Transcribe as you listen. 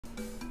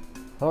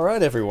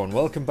Alright everyone,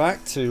 welcome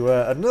back to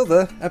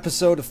another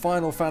episode of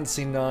Final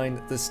Fantasy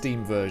IX, the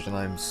Steam version.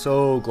 I'm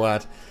so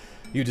glad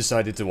you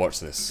decided to watch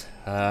this.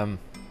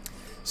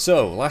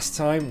 So, last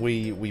time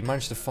we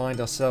managed to find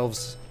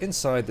ourselves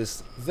inside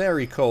this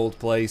very cold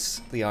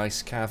place, the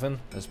Ice Cavern,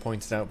 as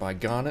pointed out by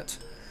Garnet.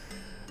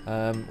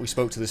 We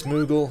spoke to this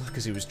Moogle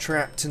because he was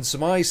trapped in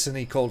some ice and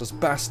he called us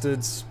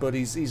bastards, but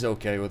he's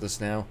okay with us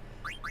now.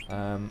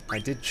 I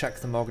did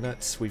check the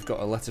Magnet. We've got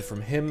a letter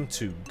from him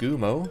to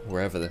Gumo,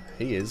 wherever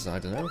he is, I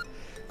don't know.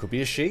 Could be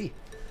a she.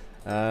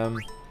 I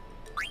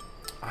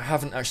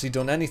haven't actually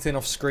done anything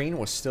off screen.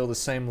 We're still the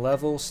same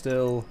level,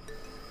 still...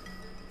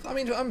 I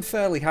mean, I'm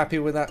fairly happy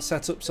with that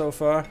setup so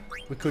far.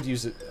 We could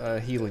use it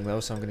healing though,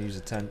 so I'm going to use a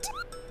tent.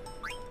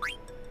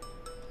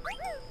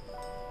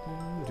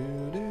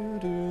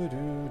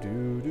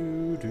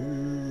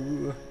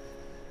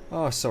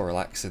 Oh, so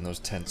relaxing, those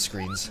tent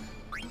screens.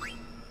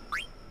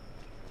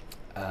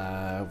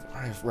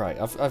 Right,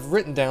 I've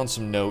written down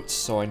some notes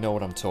so I know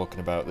what I'm talking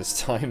about this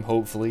time,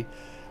 hopefully.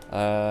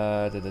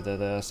 So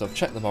I've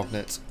checked the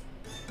Magnet.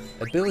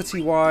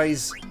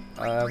 Ability-wise,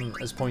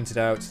 as pointed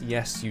out,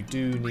 yes, you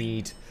do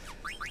need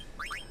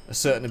a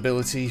certain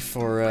ability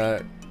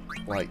for,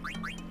 like,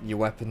 your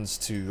weapons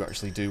to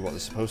actually do what they're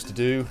supposed to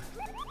do.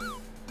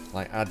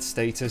 Like, add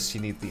status,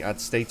 you need the add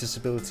status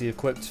ability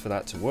equipped for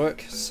that to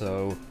work,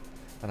 so...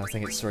 And I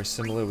think it's very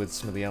similar with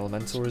some of the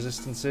elemental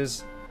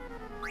resistances.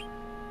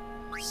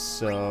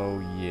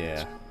 So,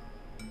 yeah.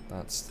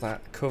 That's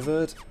that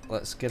covered.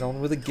 Let's get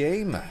on with the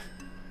game.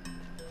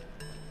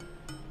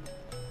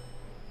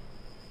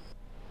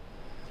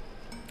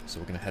 So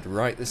we're going to head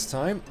right this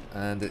time.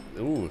 And it...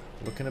 Ooh,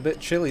 looking a bit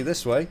chilly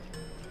this way.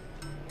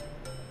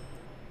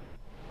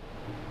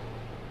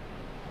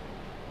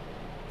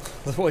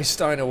 The way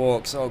Steiner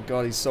walks. Oh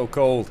god, he's so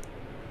cold.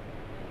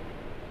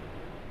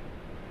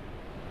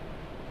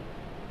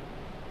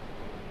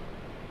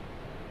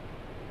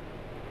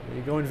 Where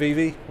you going,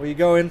 Vivi? Where you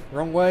going?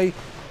 Wrong way?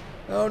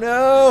 Oh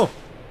no!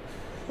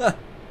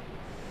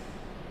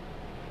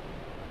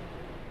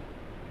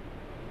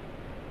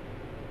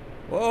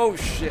 Whoa,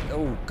 shit.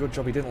 Oh, good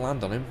job he didn't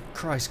land on him.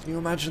 Christ, can you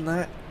imagine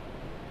that?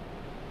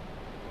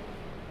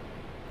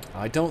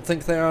 I don't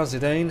think they are,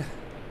 Zidane.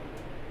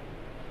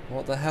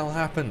 What the hell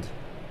happened?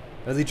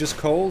 Are they just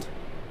cold?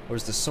 Or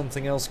is there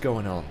something else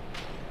going on?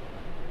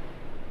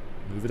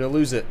 Move it or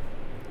lose it.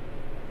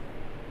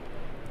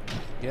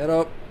 Get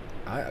up.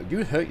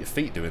 You'd hurt your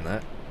feet doing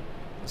that.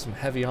 That's some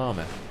heavy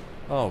armor.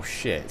 Oh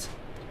shit.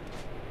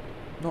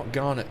 Not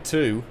Garnet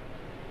too.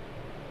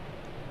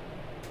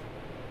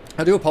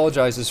 I do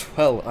apologise as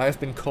well. I have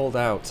been called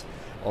out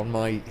on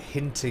my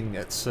hinting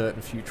at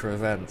certain future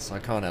events. I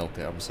can't help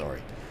it, I'm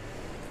sorry.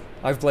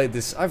 I've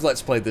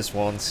let's played this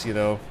once, you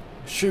know.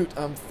 Shoot,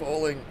 I'm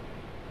falling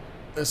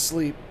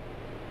asleep.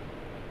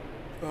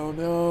 Oh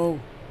no.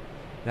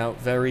 Now,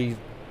 very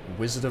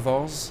Wizard of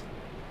Oz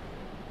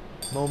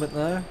moment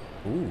there.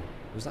 Ooh,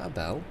 was that a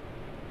bell?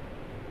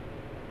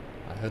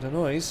 I heard a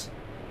noise.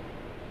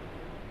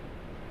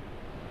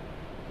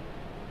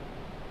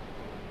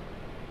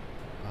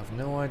 I have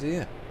no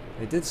idea.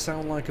 It did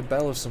sound like a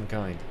bell of some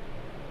kind.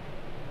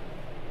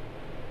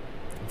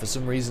 And for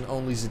some reason,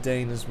 only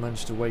Zidane has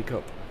managed to wake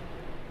up.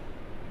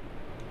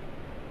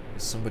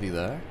 Is somebody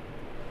there?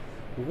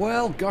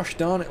 Well, gosh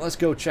darn it, let's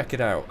go check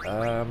it out.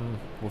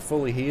 We're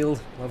fully healed,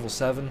 level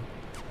 7.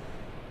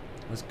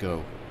 Let's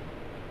go.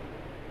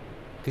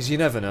 Because you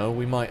never know,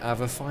 we might have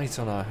a fight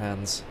on our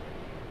hands.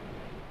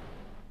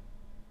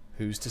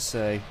 Who's to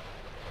say?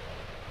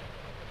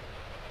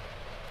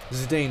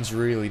 Zidane's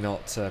really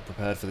not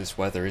prepared for this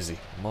weather, is he?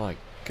 My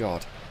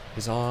god.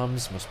 His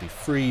arms must be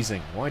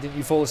freezing. Why didn't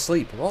you fall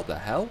asleep? What the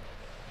hell?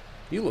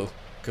 You look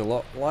a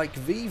lot like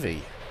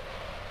Vivi.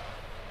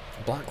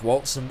 Black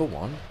Waltz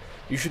 #1.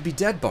 You should be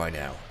dead by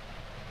now.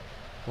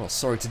 Well,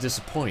 sorry to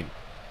disappoint.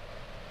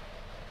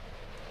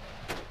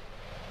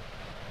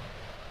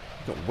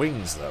 You've got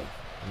wings, though.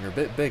 And you're a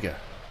bit bigger.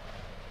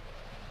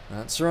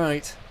 That's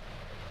right.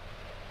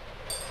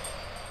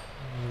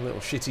 Little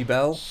shitty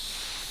bell.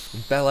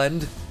 Bell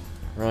end.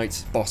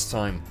 Right, boss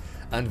time.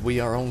 And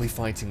we are only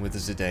fighting with the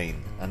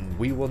Zidane. And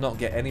we will not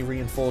get any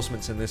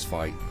reinforcements in this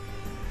fight.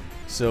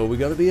 So we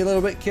got to be a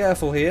little bit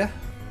careful here.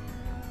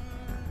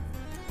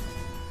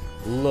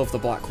 Love the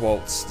Black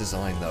Waltz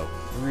design though.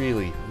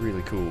 Really,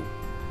 really cool.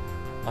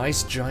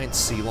 Ice Giant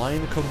Sea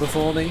Lion come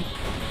before me.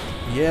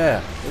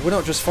 Yeah, we're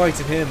not just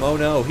fighting him, oh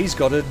no, he's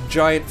got a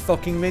giant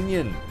fucking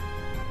minion.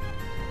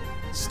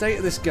 State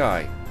of this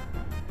guy.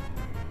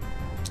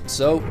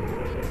 So,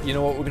 you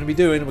know what we're going to be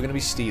doing? We're going to be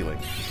stealing.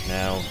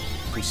 Now,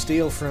 if we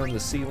steal from the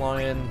Sea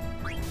Lion,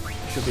 we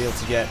should be able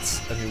to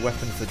get a new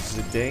weapon for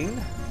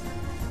Zidane.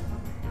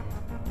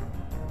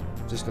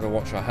 Just got to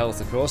watch our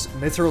health, of course.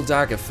 Mithril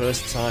Dagger,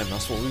 first time,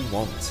 that's what we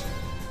want.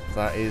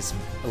 That is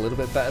a little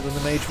bit better than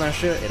the Mage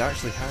Masher. It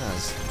actually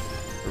has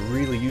a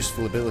really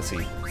useful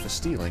ability for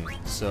stealing.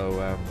 So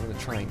we're going to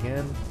try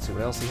again, see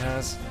what else he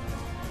has.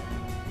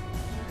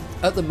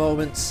 At the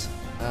moment,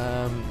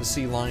 the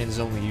Sea Lion is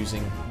only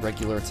using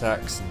regular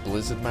attacks and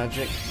blizzard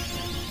magic.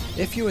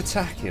 If you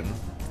attack him,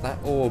 that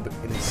orb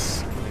in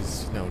his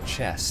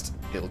chest,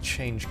 it'll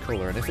change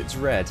colour, and if it's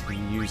red, he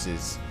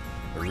uses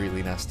a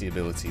really nasty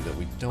ability that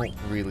we don't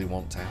really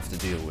want to have to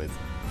deal with.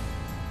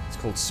 It's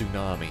called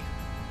Tsunami.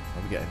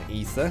 And we get an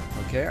ether.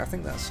 Okay, I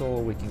think that's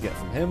all we can get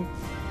from him.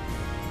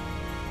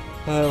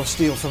 We'll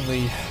steal from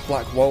the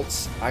Black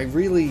Waltz. I'm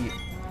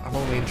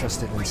only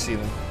interested in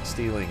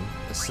stealing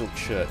a silk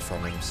shirt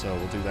from him, so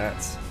we'll do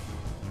that.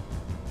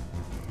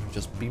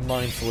 Just be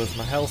mindful of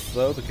my health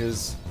though,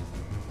 because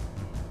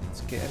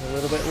it's getting a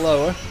little bit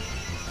lower.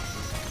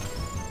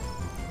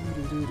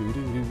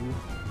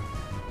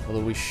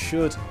 Although we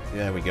should...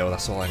 There we go,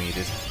 that's all I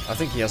needed. I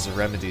think he has a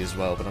remedy as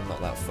well, but I'm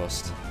not that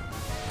fussed.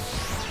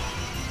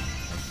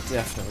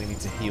 Definitely need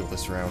to heal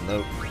this round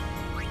though.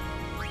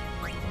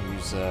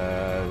 Use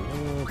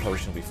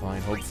potion will be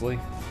fine, hopefully.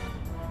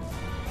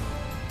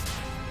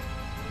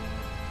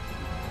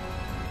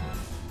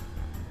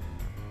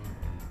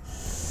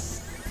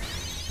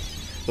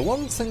 The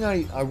one thing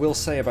I will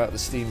say about the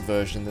Steam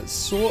version that's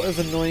sort of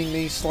annoying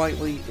me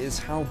slightly is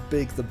how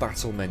big the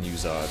battle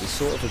menus are. They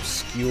sort of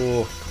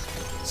obscure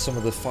some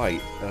of the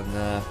fight,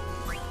 and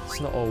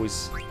it's not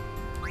always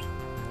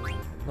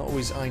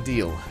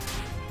ideal.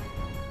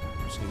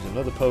 Just use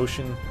another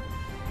potion,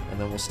 and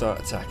then we'll start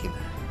attacking.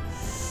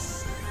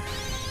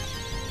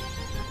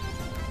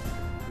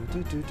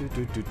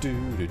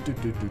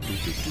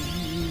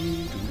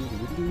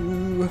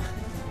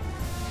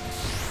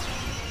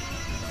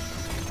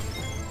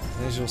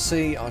 As you'll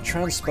see, our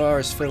transbar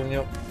is filling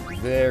up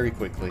very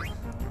quickly.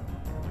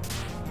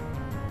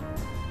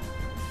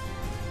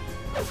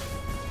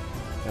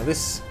 Now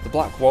the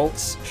Black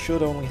Waltz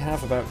should only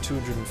have about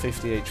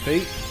 250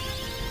 HP.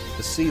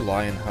 The Sea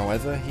Lion,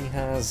 however, he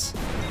has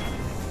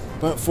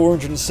about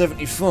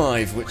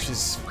 475, which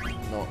is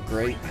not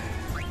great.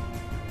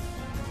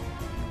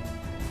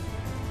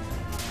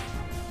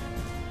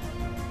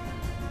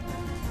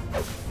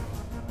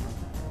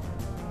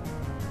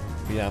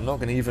 But yeah, I'm not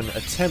going to even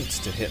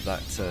attempt to hit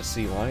that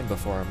Sea Lion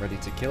before I'm ready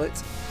to kill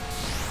it.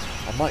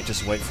 I might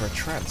just wait for a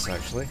trance,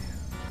 actually.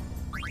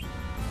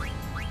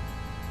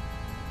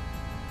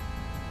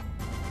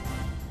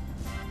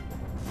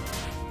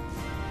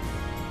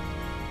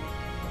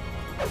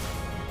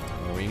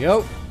 There we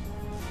go.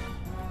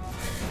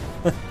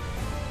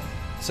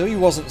 So he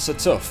wasn't so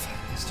tough.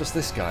 It's just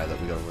this guy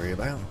that we got to worry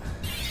about.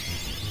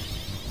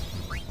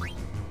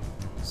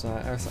 So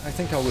I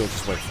think I will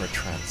just wait for a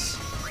trance.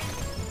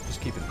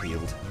 Just keep him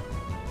healed.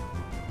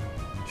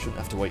 Shouldn't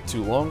have to wait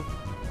too long.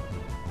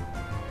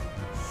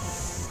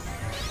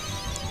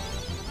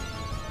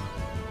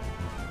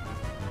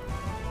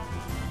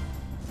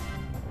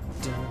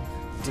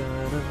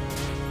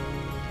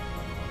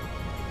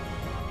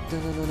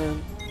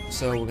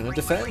 So we're going to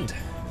defend.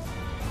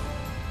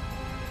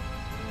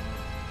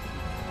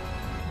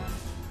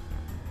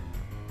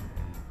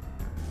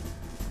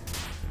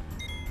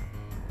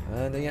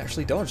 And he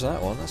actually dodged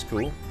that one, that's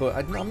cool. But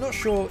I'm not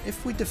sure,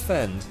 if we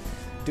defend,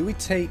 do we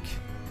take...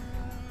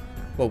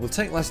 Well, we'll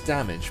take less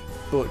damage,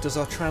 but does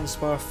our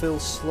transbar fill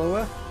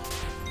slower?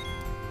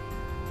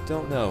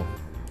 Don't know.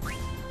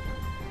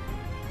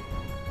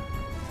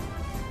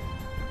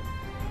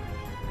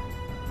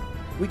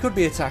 We could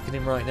be attacking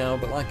him right now,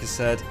 but like I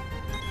said,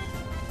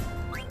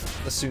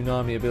 the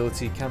Tsunami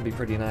ability can be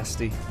pretty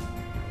nasty.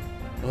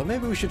 Although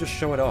maybe we should just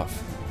show it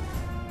off.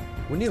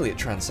 We're nearly at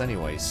trance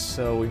anyway,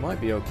 so we might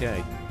be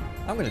okay.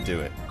 I'm going to do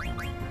it.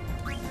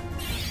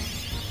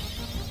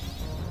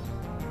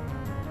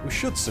 We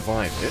should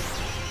survive it,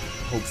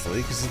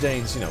 hopefully, because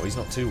Zidane's, you know, he's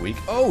not too weak.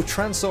 Oh,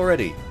 trance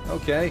already!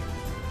 Okay.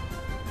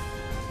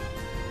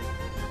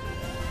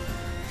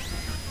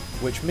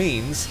 Which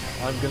means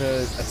I'm going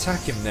to attack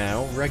him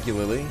now,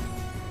 regularly,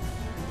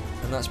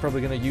 and that's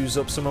probably going to use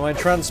up some of my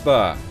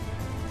transbar.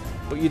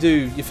 But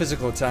your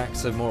physical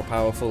attacks are more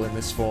powerful in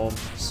this form,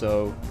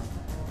 so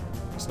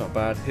it's not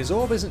bad. His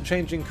orb isn't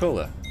changing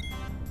colour,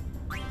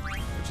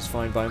 which is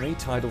fine by me.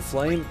 Tidal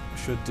Flame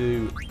should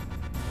do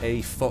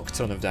a fuck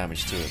ton of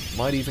damage to him.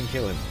 Might even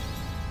kill him.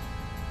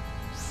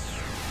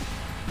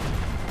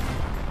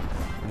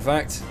 In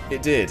fact,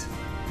 it did.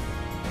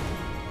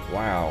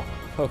 Wow.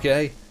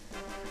 Okay.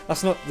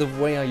 That's not the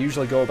way I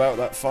usually go about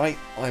that fight.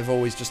 I've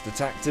always just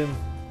attacked him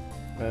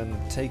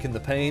and taken the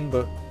pain,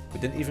 but we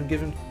didn't even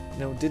give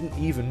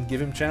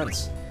him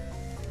chance.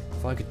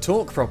 If I could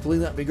talk properly,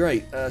 that'd be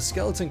great.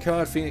 Skeleton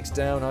card, Phoenix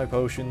down, high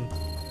potion.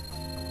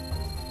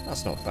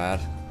 That's not bad.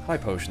 High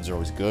potions are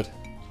always good.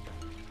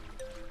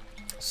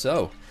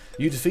 So,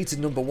 you defeated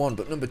number 1,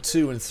 but number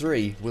 2 and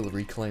 3 will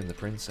reclaim the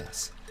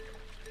princess.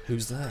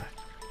 Who's there?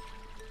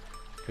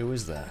 Who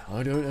is there?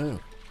 I don't know.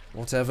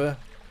 Whatever.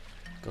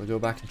 Gotta go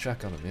back and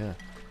check on them, yeah.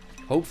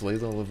 Hopefully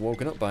they'll have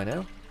woken up by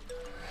now.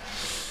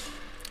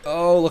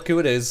 Oh, look who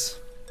it is.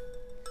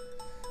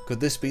 Could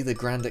this be the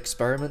grand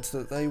experiment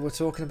that they were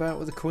talking about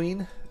with the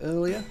Queen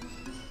earlier?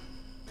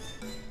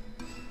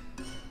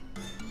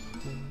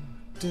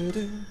 Do,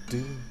 do,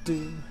 do,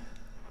 do.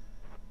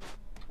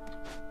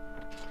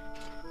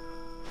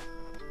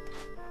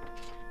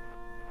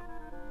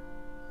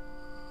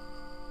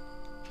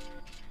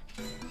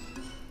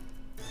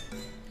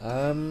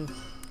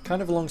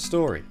 Kind of a long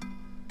story.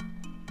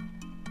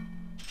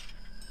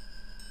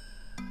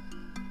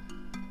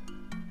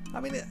 I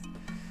mean,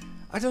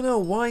 I don't know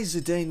why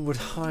Zidane would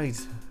hide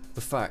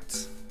the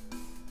fact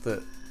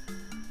that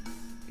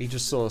he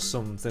just saw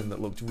something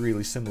that looked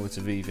really similar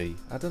to Vivi.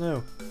 I don't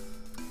know.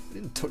 He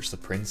didn't touch the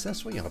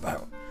princess. What are you on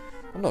about?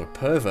 I'm not a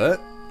pervert.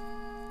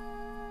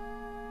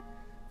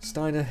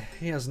 Steiner,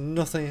 he has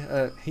nothing.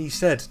 He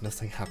said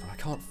nothing happened. I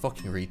can't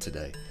fucking read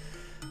today.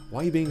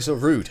 Why are you being so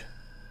rude?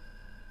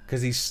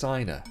 Because he's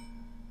Steiner.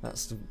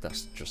 That's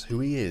just who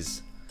he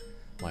is.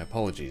 My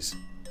apologies.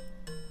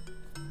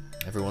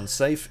 Everyone's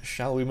safe.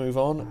 Shall we move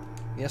on?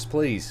 Yes,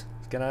 please.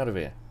 Let's get out of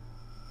here.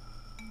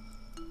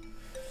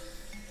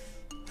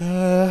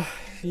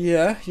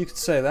 Yeah, you could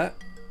say that.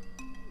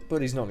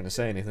 But he's not going to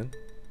say anything.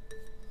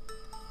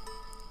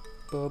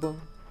 Bum,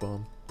 bum,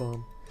 bum,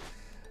 bum.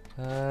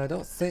 I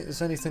don't think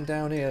there's anything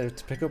down here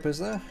to pick up, is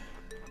there?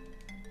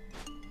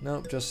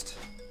 Nope, just...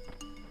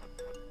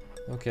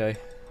 Okay.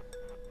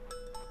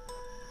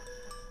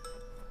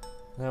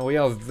 Now, we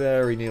are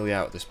very nearly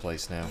out of this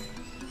place now.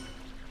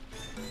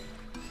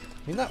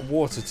 I mean, that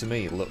water to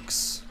me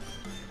looks...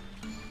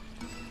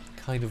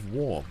 kind of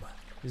warm.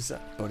 Is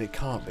that... But it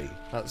can't be.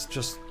 That's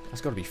just...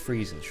 That's got to be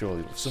freezing,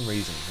 surely. For some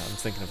reason, I'm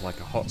thinking of like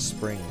a hot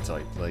spring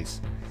type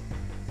place.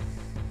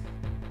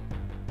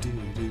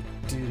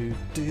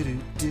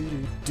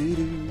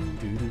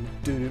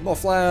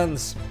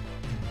 Mothlands!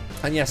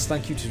 And yes,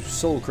 thank you to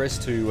Soul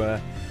Chris who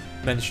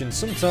mentioned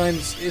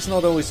sometimes it's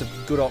not always a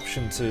good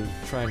option to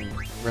try and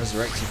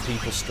resurrect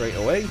people straight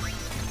away.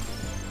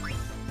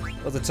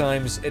 Other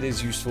times it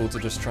is useful to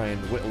just try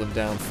and whittle them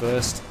down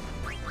first,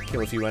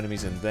 kill a few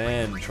enemies and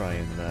then try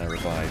and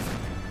revive.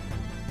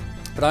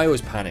 But I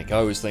always panic, I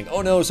always think,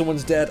 oh no,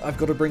 someone's dead, I've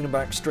got to bring them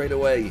back straight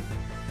away.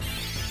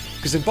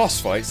 Because in boss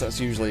fights that's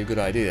usually a good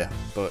idea,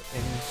 but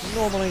in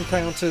normal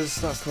encounters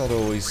that's not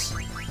always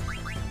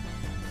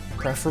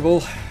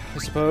preferable, I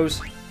suppose.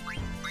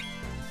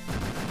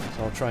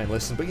 So I'll try and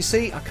listen. But you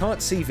see, I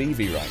can't see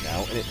Vivi right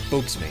now and it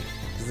bugs me,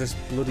 because this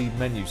bloody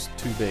menu's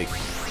too big.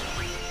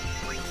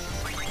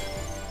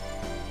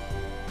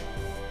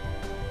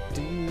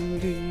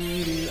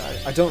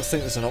 I don't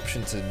think there's an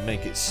option to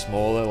make it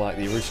smaller like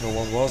the original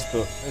one was,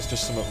 but it's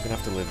just something we're going to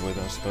have to live with,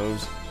 I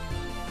suppose.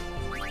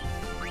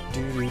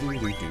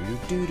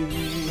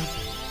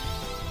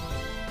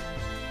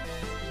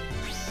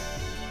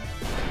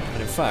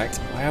 And in fact,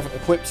 I haven't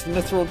equipped the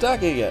Mithril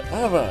Dagger yet,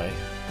 have I?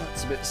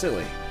 That's a bit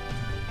silly.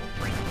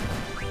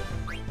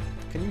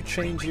 Can you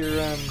change your...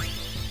 I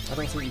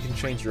don't think you can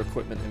change your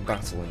equipment in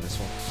battle in this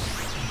one.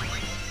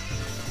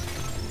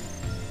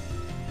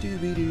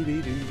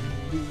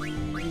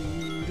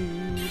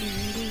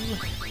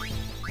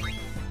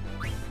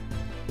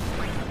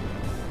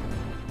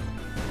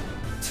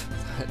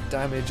 That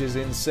damage is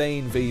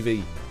insane,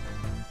 Vivi.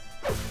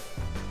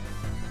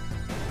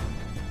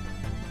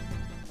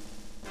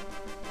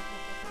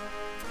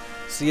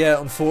 So yeah,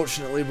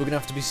 unfortunately we're going to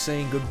have to be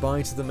saying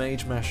goodbye to the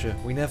Mage Masher.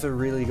 We never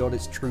really got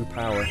its true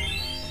power.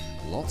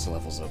 Lots of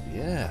levels up,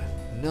 yeah.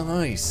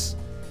 Nice.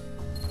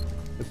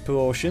 The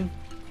potion.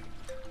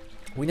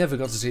 We never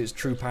got to see its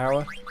true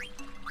power.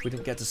 We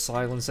didn't get to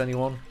silence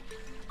anyone.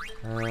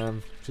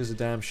 Which is a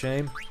damn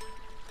shame.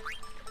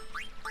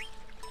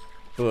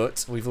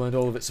 But we've learned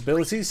all of its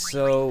abilities,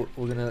 so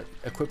we're going to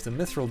equip the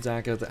Mithril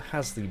Dagger that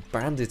has the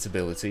Bandit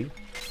ability.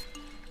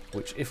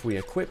 Which, if we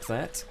equip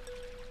that,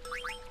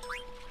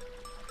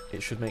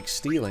 it should make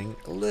stealing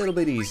a little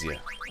bit easier.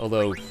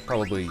 Although,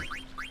 probably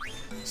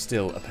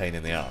still a pain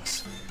in the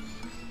arse.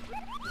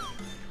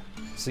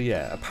 So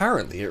yeah,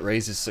 apparently it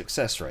raises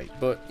success rate,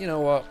 but you know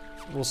what?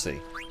 We'll see.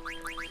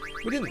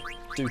 We didn't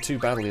do too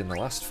badly in the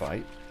last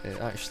fight. It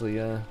actually,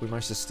 we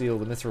managed to steal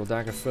the Mithril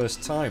Dagger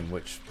first time,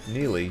 which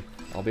nearly,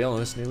 I'll be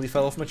honest, nearly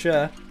fell off my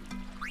chair.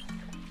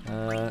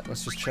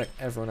 Let's just check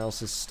everyone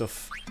else's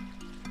stuff.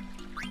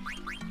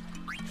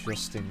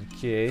 Just in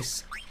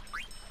case.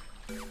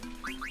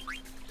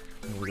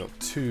 And we've got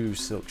 2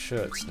 silk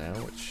shirts now,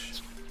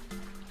 which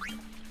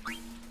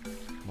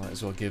might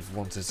as well give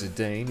one to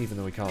Zidane, even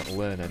though we can't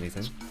learn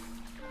anything.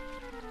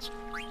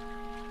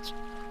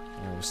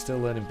 We're still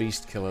learning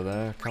Beast Killer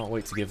there. Can't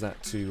wait to give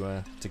that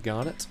to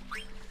Garnet.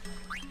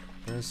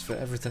 As for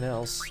everything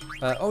else...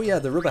 oh yeah,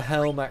 the rubber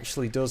helm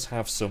actually does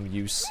have some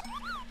use.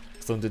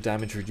 Thunder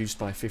damage reduced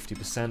by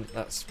 50%.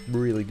 That's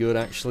really good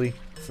actually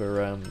for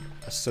a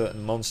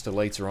certain monster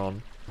later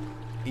on.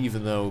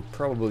 Even though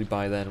probably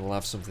by then we'll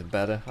have something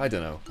better. I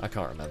don't know. I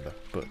can't remember.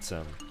 But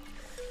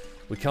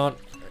we can't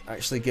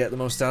actually get the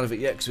most out of it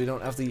yet because we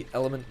don't have the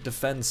element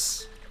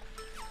defense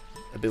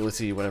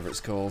ability, whatever it's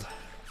called.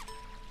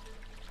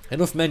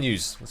 Enough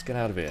menus. Let's get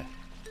out of here.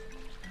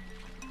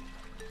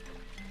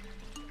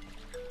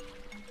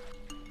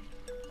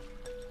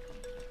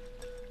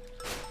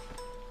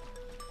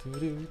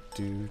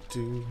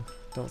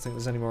 Don't think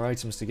there's any more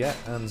items to get,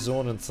 and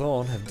Zorn and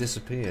Thorn have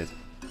disappeared.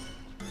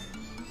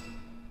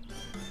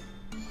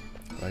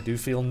 But I do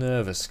feel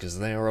nervous because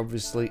they are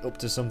obviously up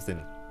to something.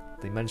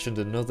 They mentioned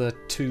another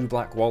 2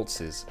 black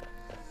waltzes.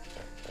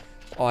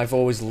 Oh, I've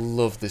always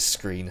loved this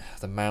screen.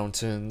 The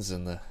mountains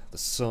and the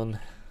sun.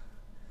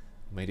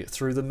 Made it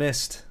through the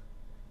mist.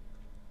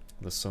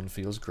 The sun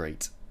feels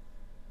great.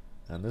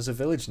 And there's a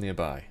village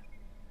nearby.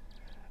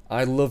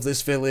 I love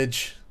this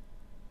village.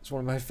 It's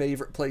one of my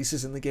favourite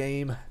places in the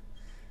game.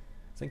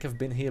 I think I've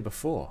been here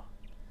before.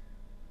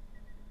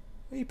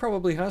 He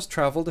probably has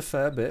travelled a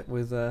fair bit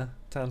with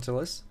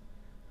Tantalus.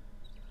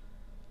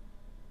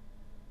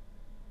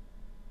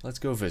 Let's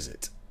go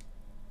visit.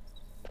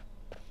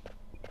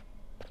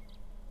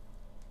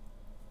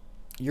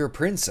 You're a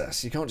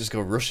princess. You can't just go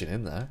rushing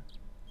in there.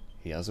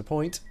 He has a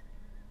point.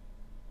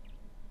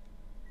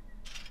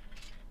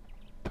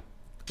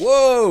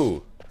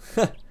 Whoa!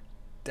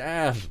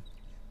 Damn.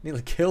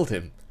 Nearly killed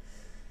him.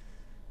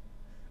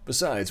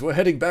 Besides, we're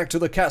heading back to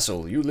the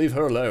castle. You leave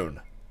her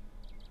alone.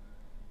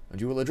 And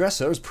you will address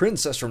her as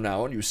princess from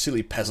now on, you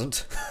silly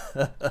peasant.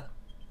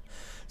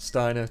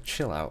 Steiner,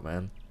 chill out,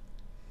 man.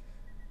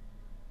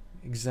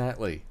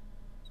 Exactly.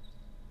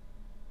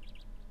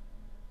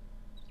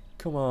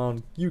 Come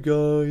on, you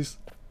guys.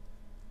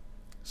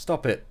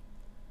 Stop it.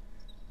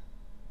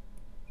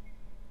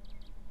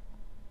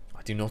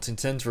 I do not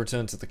intend to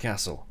return to the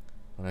castle,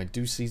 and I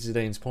do see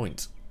Zidane's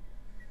point.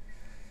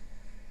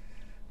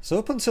 So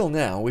up until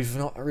now, we've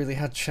not really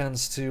had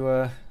chance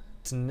to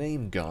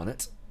name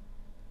Garnet.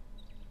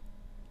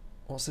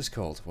 What's this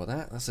called? What,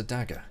 that's a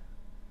dagger.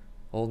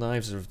 All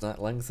knives of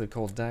that length are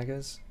called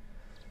daggers.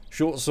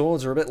 Short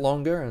swords are a bit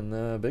longer, and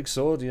the big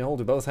sword you hold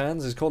with both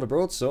hands is called a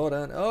broadsword,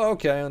 and... Oh,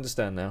 okay, I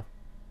understand now.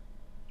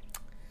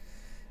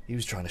 He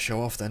was trying to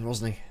show off then,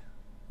 wasn't he?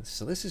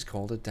 So this is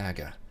called a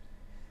dagger.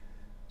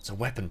 It's a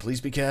weapon,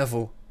 please be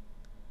careful.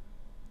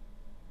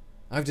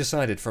 I've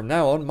decided from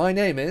now on, my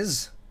name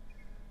is...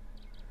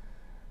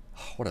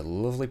 Oh, what a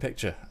lovely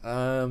picture.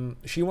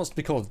 She wants to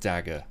be called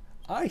Dagger.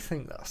 I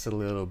think that's a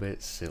little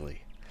bit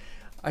silly.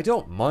 I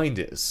don't mind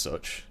it as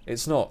such.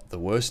 It's not the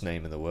worst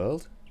name in the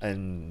world,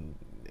 and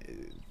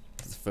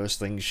the first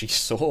thing she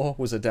saw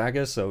was a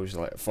dagger, so she's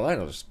like, fine,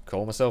 I'll just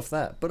call myself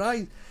that. But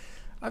I've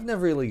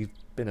never really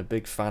been a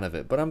big fan of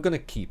it, but I'm going to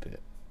keep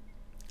it.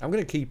 I'm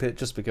going to keep it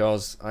just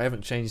because I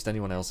haven't changed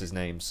anyone else's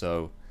name,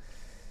 so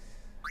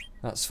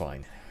that's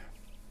fine.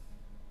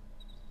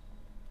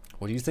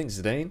 What do you think,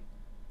 Zidane?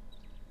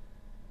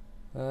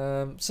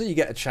 So you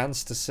get a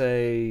chance to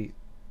say...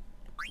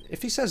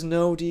 If he says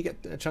no, do you get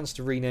a chance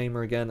to rename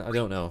her again? I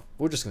don't know.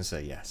 We're just going to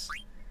say yes.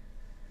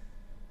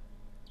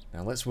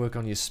 Now let's work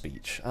on your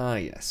speech. Ah,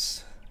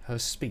 yes. Her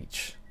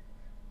speech.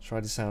 Try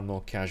to sound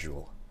more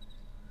casual.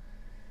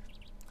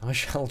 I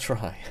shall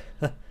try.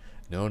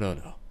 No, no,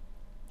 no.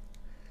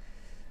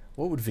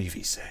 What would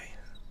Vivi say?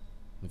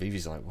 And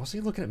Vivi's like, what's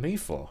he looking at me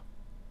for?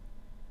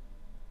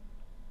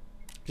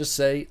 Just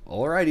say,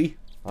 alrighty.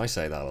 I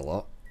say that a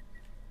lot.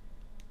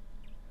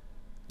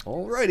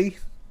 Alrighty.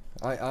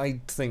 I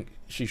think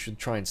she should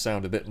try and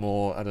sound a bit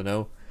more, I don't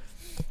know,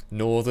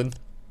 northern.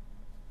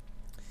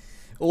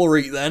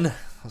 Alright then.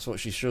 That's what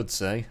she should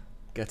say.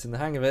 Getting the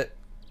hang of it.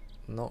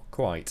 Not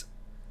quite.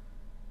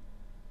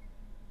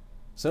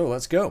 So,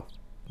 let's go.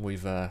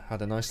 We've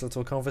had a nice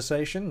little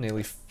conversation,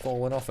 nearly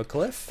fallen off a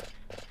cliff.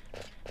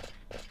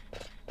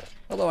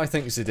 Although I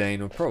think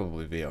Zidane would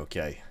probably be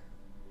okay.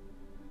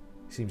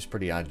 He seems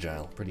pretty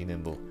agile, pretty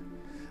nimble.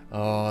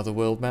 Oh, the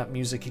world map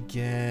music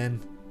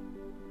again.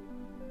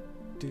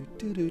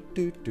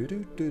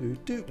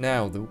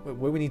 Now,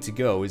 where we need to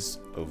go is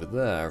over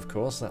there, of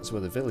course. That's where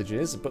the village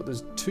is. But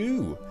there's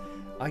two,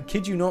 I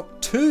kid you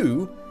not,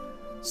 two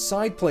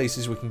side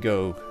places we can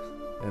go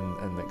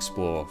and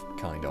explore,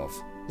 kind of.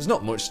 There's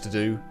not much to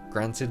do,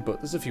 granted, but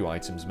there's a few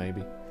items,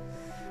 maybe.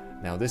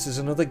 Now, this is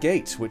another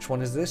gate. Which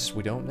one is this?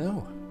 We don't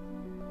know.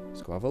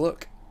 Let's go have a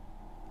look.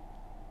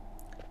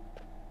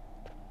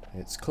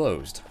 It's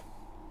closed.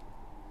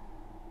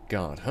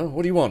 Guard, huh?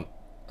 What do you want?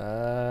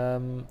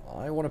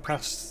 I want to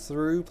pass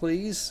through,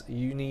 please.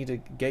 You need a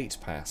gate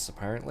pass,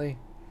 apparently.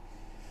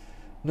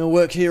 No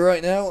work here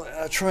right now.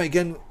 Try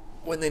again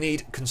when they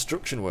need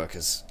construction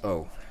workers.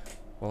 Oh,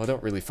 well, I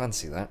don't really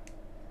fancy that.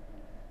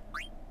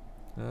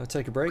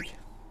 Take a break.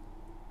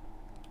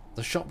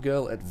 The shop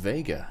girl at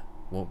Vega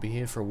won't be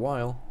here for a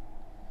while.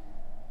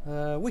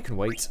 We can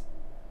wait.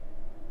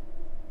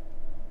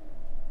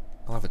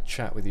 I'll have a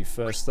chat with you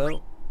first,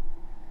 though.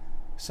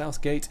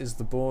 Southgate is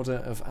the border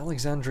of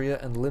Alexandria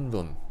and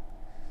Lindblom.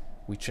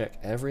 We check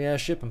every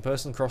airship and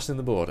person crossing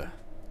the border.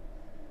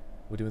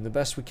 We're doing the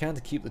best we can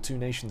to keep the two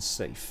nations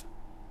safe.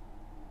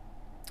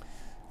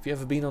 Have you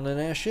ever been on an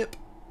airship?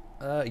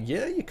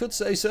 Yeah, you could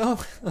say so.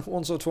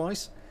 Once or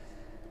twice.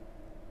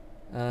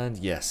 And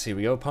yes, here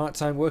we go.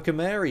 Part-time worker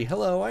Mary.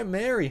 Hello, I'm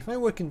Mary. I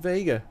work in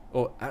Vega.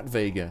 Or at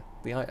Vega.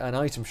 An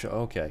item shop.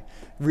 Okay.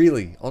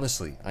 Really,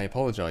 honestly, I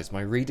apologise.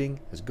 My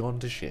reading has gone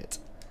to shit.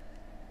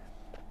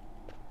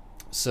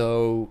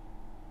 So,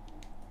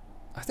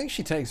 I think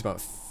she takes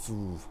about...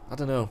 I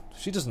don't know.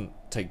 She doesn't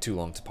take too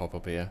long to pop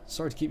up here.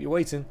 Sorry to keep you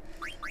waiting.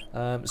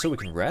 So we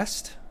can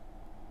rest.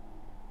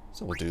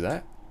 So we'll do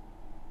that.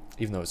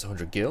 Even though it's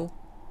 100 gil.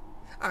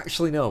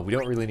 Actually, no. We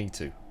don't really need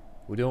to.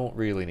 We don't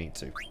really need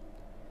to.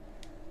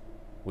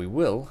 We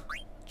will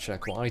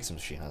check what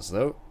items she has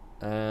though.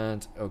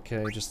 And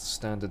okay, just the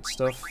standard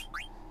stuff.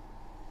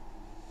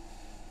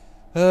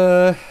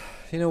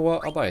 You know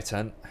what? I'll buy a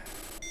tent.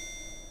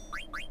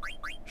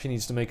 She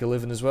needs to make a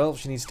living as well.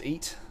 She needs to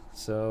eat.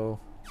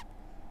 So,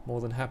 more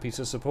than happy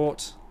to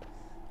support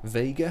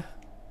Vega.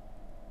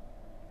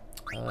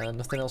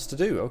 Nothing else to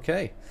do.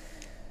 Okay.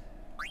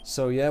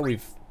 So yeah,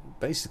 we've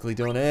basically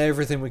done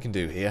everything we can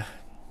do here.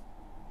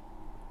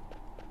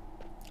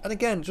 And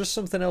again, just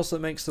something else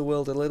that makes the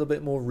world a little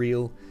bit more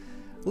real.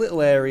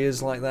 Little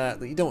areas like that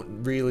that you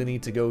don't really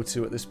need to go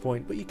to at this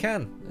point, but you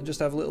can. And just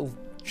have little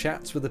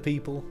chats with the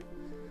people.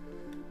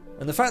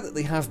 And the fact that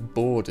they have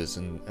borders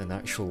and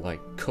actual, like,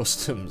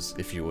 customs,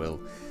 if you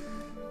will,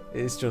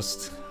 is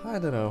just, I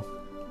don't know,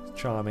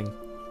 charming.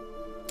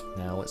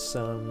 Now let's,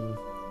 I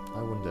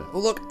wonder... Oh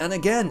look, and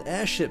again,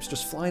 airships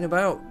just flying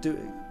about,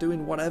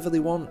 doing whatever they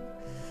want.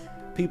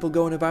 People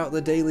going about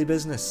their daily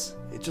business.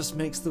 It just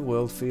makes the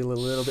world feel a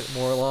little bit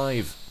more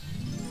alive.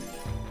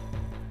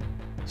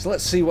 So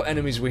let's see what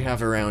enemies we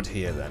have around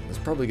here then. There's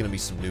probably going to be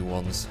some new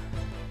ones.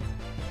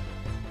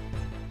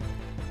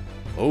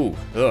 Oh,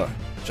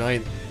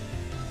 giant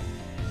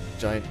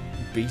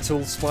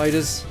beetle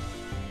spiders.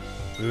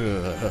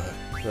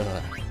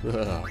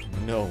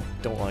 No,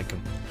 don't like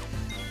them.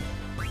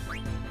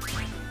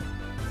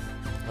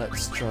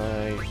 Let's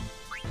try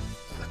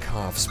the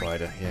carve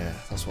spider. Yeah,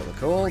 that's what they're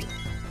called.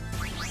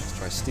 Let's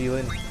try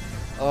stealing.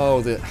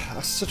 Oh,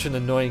 that's such an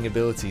annoying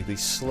ability. They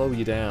slow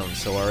you down,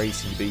 so our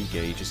ATB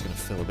gauge is going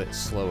to fill a bit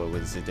slower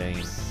with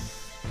Zidane.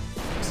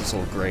 Because it's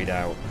all greyed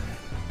out.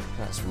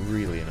 That's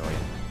really annoying.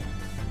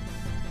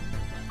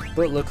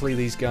 But luckily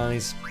these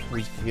guys,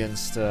 weak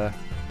against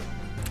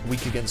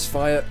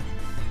fire.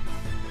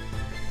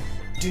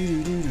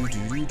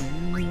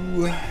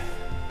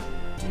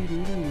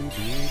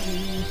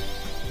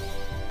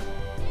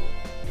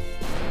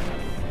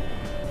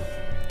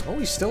 Oh,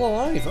 he's still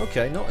alive.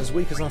 Okay, not as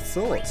weak as I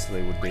thought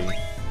they would be.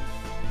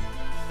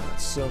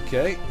 That's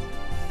okay.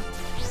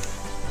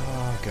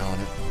 Oh,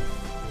 Garnet.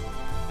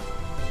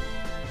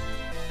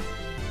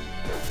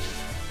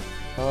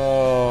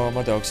 Oh,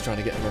 my dog's trying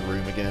to get in my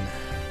room again.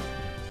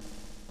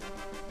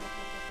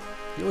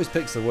 He always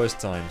picks the worst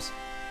times.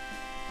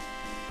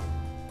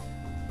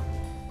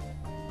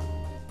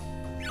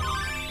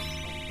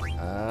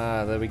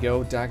 Ah, there we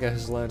go. Dagger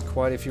has learned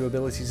quite a few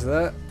abilities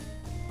there.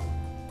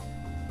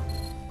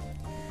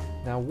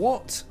 Now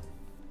what,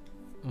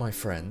 my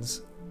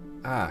friends...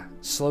 Ah,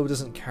 slow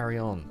doesn't carry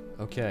on.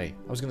 Okay,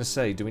 I was going to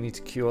say, do we need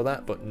to cure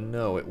that? But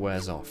no, it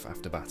wears off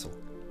after battle.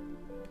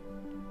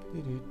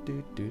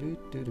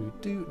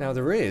 Now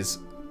there is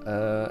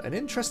an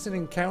interesting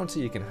encounter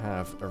you can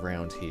have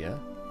around here.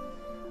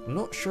 I'm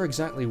not sure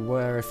exactly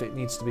where, if it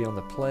needs to be on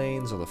the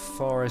plains or the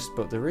forest,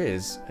 but there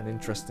is an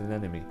interesting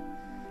enemy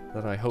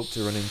that I hope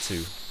to run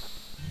into.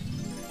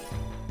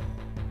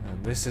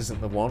 And this isn't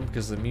the one,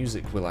 because the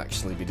music will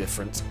actually be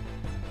different.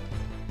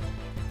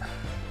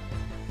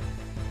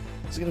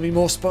 Is it going to be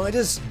more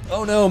spiders?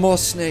 Oh no, more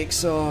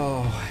snakes.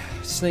 Oh,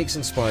 snakes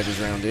and spiders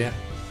around here.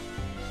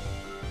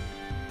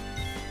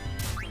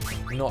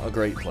 Not a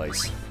great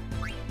place.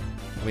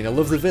 I mean, I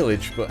love the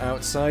village, but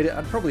outside it,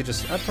 I'd probably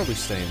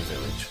stay in the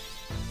village.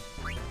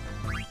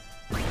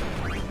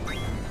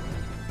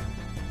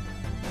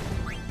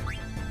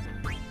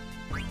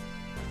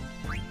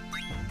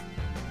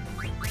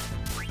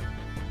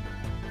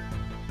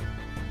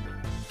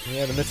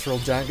 Yeah, the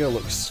mithril dagger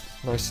looks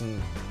nice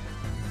and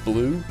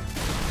blue.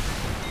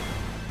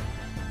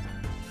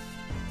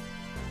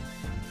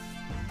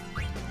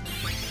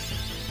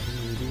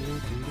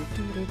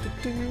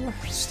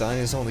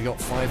 Steiner's only got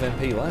 5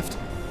 MP left.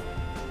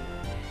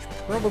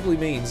 Which probably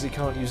means he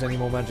can't use any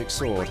more magic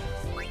sword.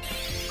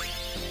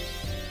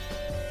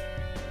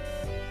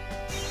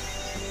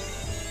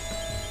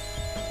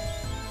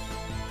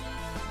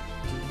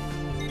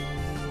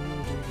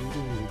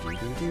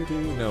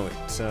 No,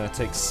 it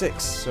takes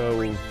 6,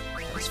 so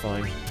that's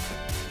fine.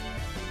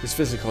 His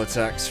physical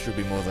attacks should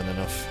be more than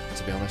enough,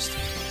 to be honest.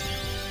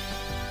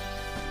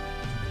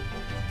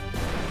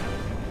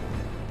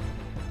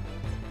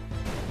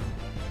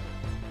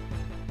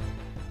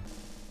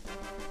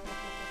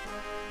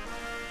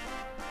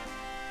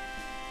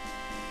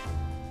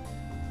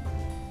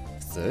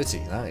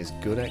 That is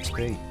good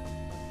XP.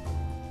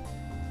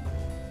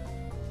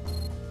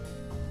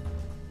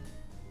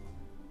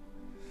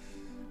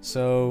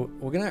 So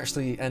we're going to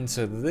actually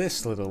enter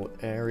this little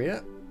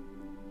area.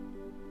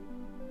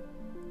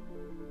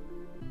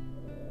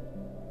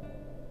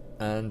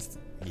 And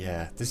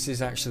yeah, this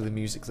is actually the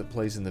music that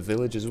plays in the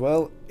village as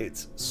well.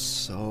 It's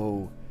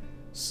so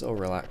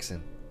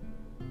relaxing.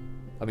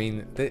 I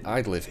mean,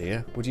 I'd live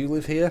here. Would you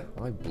live here?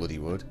 I bloody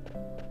would.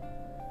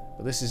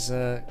 But this is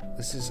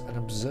an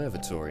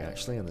observatory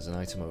actually, and there's an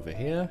item over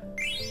here.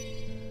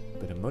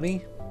 Bit of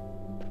money.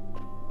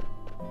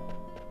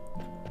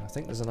 I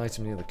think there's an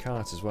item near the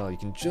cart as well. You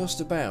can just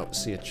about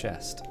see a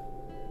chest.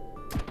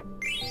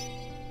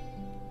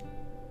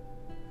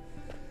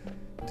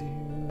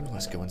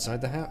 Let's go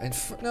inside the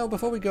house. No,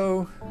 before we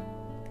go...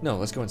 No,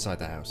 let's go inside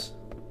the house.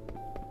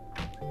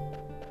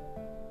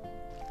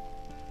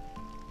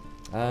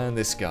 And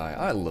this guy.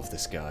 I love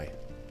this guy.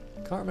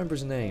 Can't remember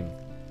his name.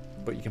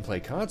 But you can play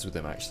cards with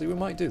him, actually. We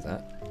might do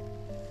that.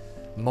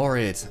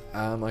 Morid.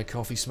 Ah, my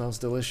coffee smells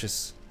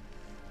delicious.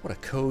 What a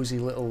cozy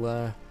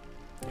little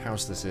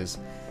house this is.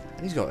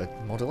 And he's got a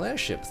model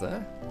airship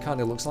there.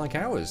 Kind of looks like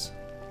ours.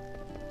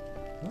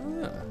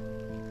 Ah.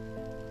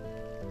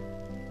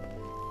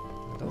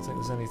 I don't think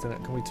there's anything...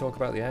 Can we talk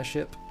about the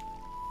airship?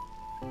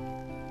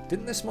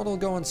 Didn't this model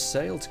go on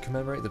sale to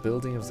commemorate the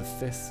building of the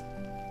 5th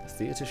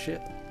theatre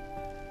ship?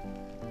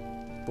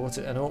 Bought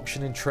at an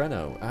auction in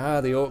Treno. Ah,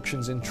 the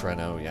auctions in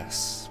Treno,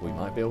 yes. We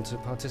might be able to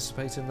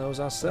participate in those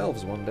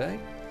ourselves one day.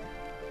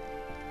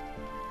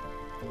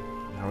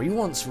 Now, he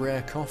wants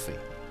rare coffee.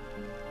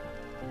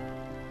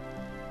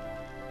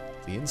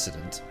 The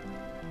incident.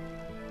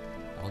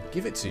 I'll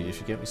give it to you if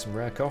you get me some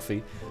rare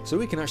coffee. So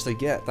we can actually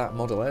get that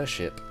model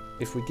airship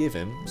if we give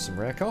him some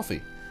rare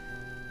coffee.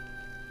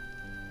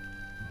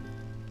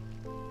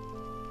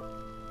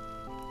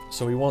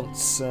 So he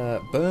wants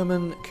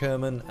Berman,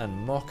 Kerman and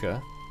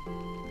Mocha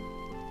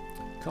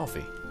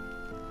coffee.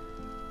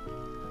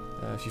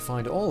 If you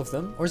find all of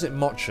them, or is it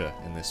Mocha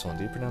in this one?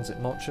 Do you pronounce it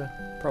Mocha?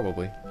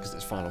 Probably, because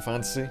it's Final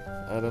Fantasy.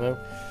 I don't know.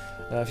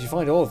 If you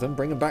find all of them,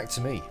 bring them back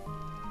to me.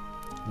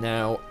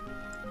 Now,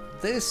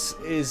 this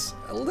is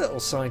a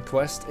little side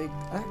quest. It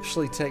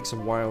actually takes a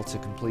while to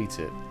complete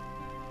it.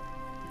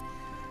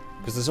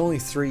 Because there's only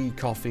 3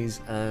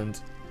 coffees, and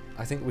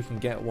I think we can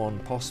get one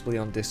possibly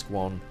on disc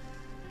 1,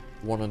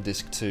 one on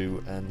disc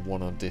 2, and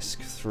one on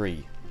disc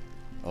 3.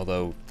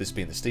 Although, this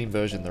being the Steam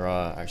version, there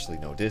are actually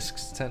no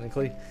discs,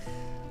 technically.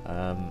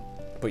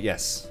 But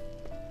yes,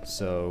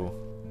 so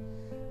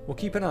we'll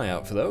keep an eye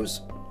out for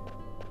those.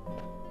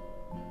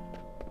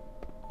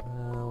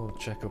 We'll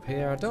check up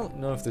here. I don't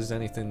know if there's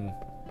anything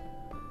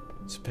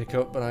to pick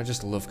up, but I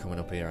just love coming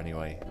up here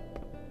anyway.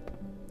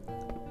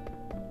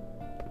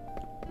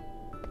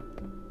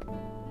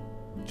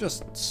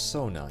 Just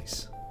so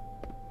nice.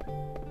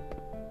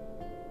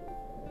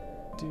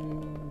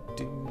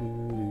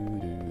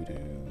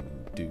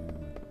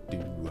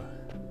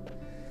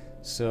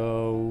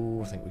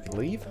 So I think we can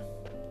leave.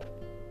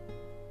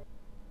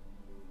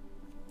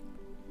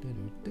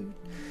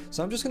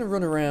 So I'm just going to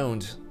run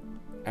around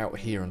out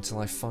here until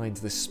I find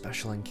this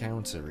special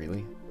encounter,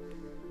 really.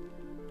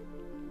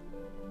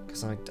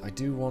 Because I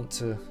do want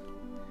to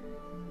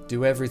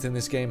do everything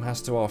this game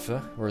has to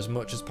offer, or as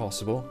much as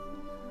possible.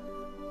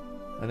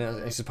 And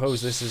I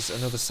suppose this is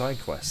another side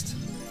quest.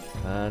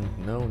 And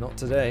no, not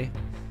today.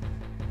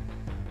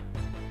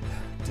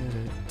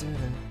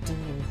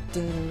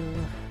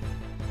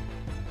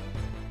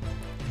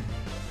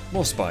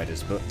 More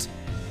spiders, but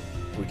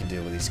we can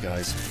deal with these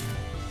guys.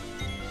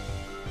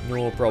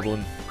 No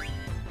problem.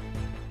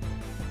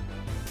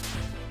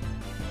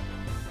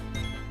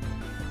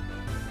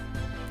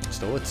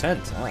 Stole a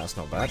tent. Ah, that's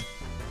not bad.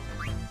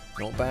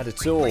 Not bad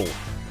at all.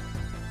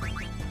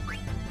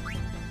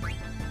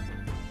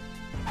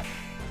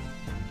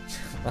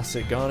 That's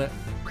it, Garnet.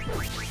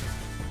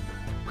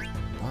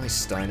 Nice,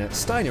 Steiner.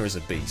 Steiner is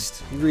a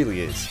beast. He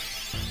really is.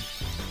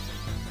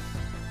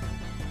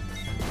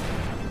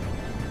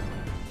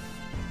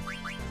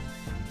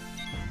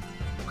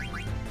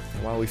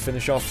 While we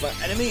finish off that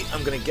enemy,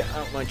 I'm going to get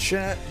out my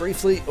chair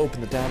briefly,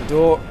 open the damn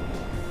door,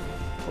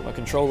 put my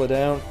controller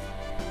down,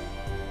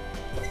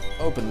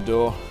 open the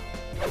door,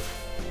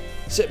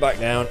 sit back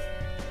down.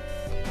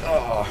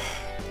 Oh,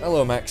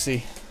 hello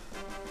Maxie.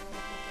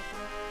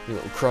 You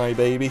little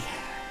crybaby.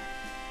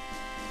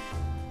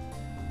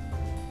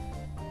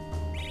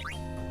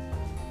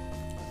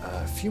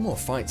 A few more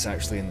fights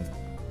actually, and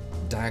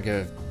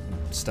Dagger,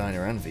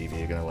 Steiner and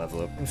Vivi are going to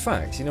level up. In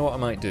fact, you know what I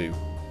might do?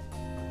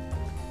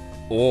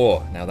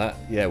 Ore. Now that,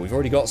 yeah, we've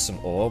already got some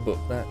ore, but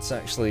that's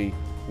actually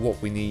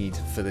what we need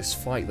for this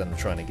fight that I'm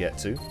trying to get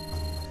to.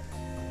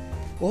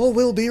 All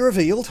will be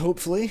revealed,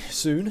 hopefully,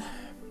 soon.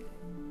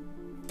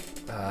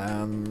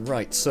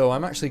 Right, so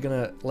I'm actually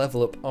going to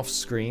level up off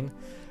screen,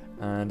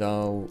 and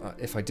I'll,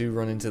 if I do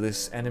run into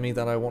this enemy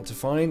that I want to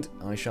find,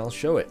 I shall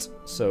show it.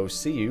 So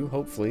see you,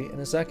 hopefully, in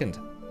a second.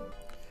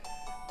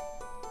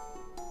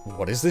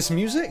 What is this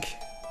music?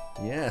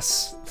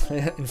 Yes.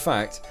 In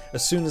fact,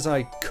 as soon as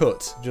I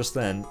cut just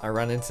then, I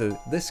ran into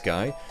this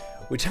guy,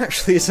 which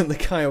actually isn't the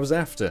guy I was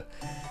after.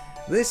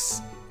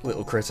 This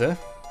little critter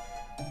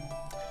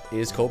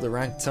is called the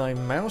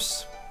Ragtime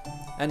Mouse,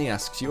 and he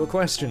asks you a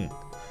question.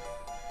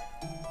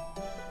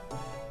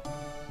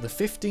 The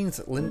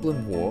 15th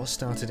Lindblom War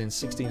started in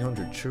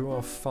 1600, true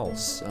or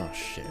false? Oh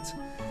shit.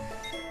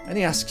 And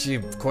he asks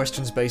you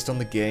questions based on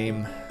the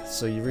game,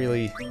 so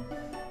you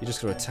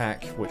just got to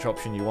attack which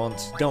option you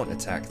want. Don't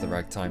attack the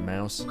Ragtime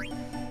Mouse.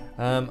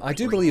 I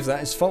do believe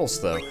that is false,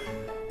 though.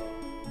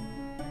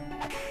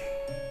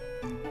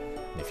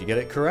 And if you get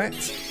it correct,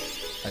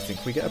 I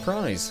think we get a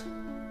prize.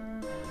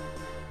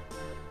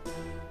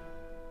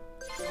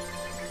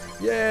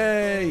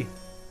 Yay!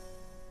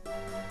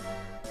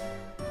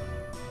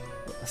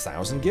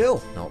 1,000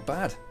 gil, not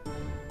bad.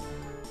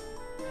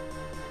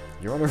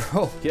 You're on a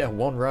roll. Yeah,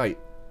 one right.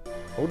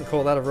 I wouldn't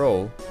call that a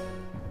roll.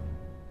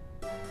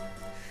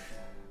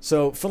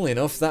 So, funnily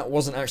enough, that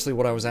wasn't actually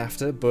what I was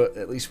after, but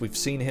at least we've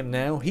seen him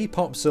now. He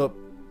pops up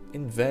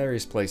in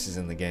various places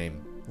in the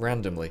game,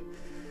 randomly.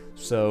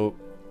 So,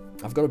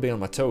 I've got to be on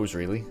my toes,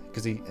 really,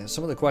 because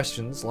some of the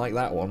questions, like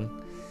that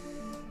one,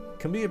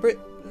 can be a bit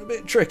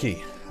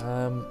tricky.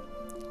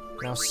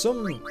 Now,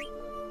 some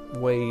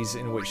ways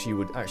in which you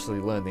would actually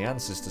learn the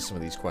answers to some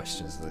of these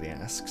questions that he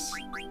asks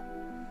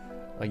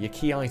are your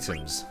key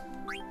items,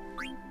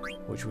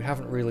 which we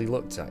haven't really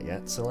looked at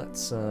yet. So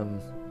let's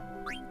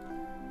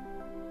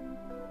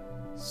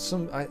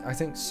I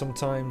think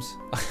sometimes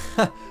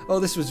oh,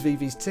 this was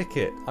Vivi's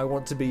ticket. I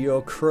want to be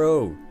your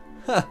crow.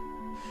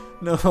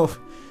 No,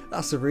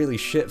 that's a really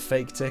shit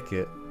fake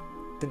ticket.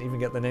 Didn't even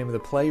get the name of the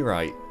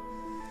playwright.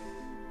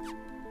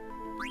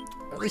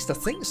 At least I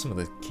think some of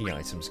the key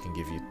items can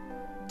give you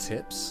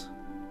tips.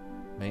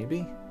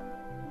 Maybe?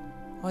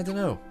 I don't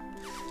know.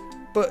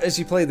 But as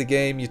you play the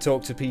game, you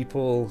talk to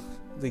people,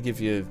 they give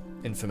you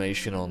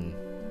information on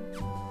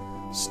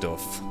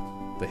stuff,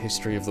 the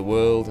history of the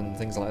world and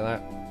things like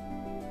that.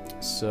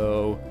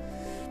 So,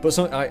 but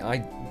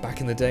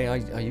back in the day,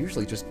 I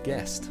usually just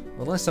guessed.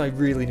 Unless I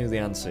really knew the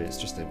answer, it's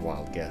just a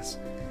wild guess.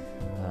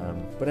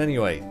 But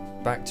anyway,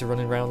 back to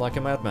running around like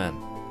a madman.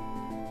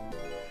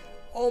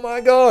 Oh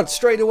my god,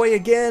 straight away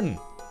again!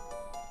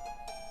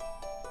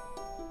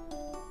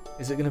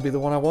 Is it going to be the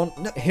one I want?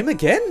 No, him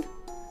again?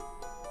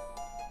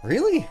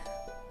 Really?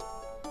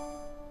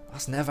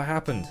 That's never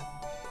happened.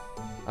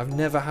 I've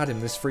never had him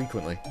this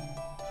frequently.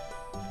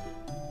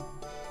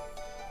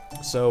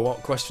 So,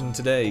 what question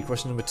today?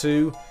 Question number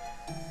 2.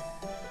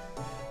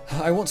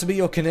 I Want to Be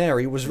Your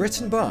Canary was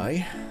written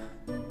by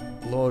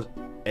Lord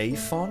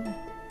Aphon?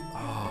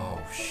 Oh,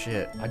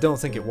 shit. I don't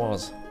think it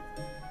was.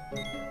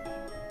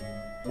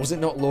 Was it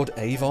not Lord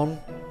Avon?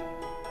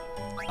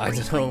 I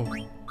don't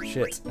know.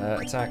 Shit.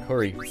 Attack,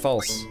 hurry.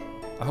 False.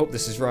 I hope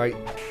this is right.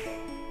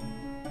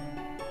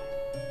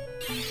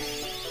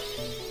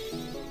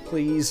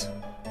 Please.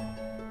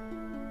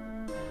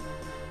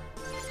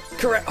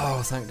 Correct.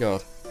 Oh, thank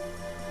God.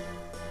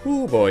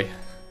 Ooh, boy.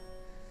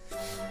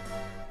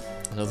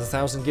 Another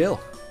 1,000 gil.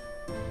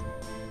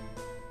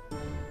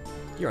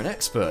 You're an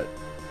expert.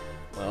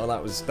 Well,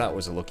 that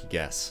was a lucky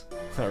guess.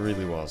 That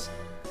really was.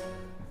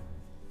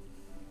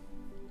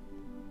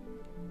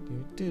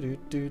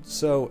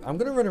 So, I'm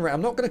going to run around.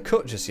 I'm not going to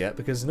cut just yet,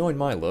 because knowing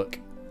my luck,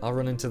 I'll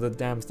run into the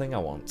damn thing I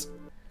want.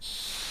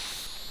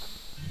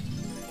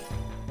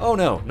 Oh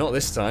no, not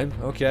this time.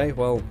 Okay,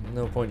 well,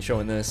 no point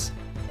showing this.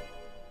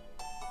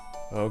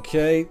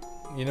 Okay,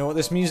 you know what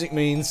this music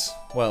means?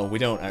 Well, we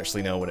don't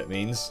actually know what it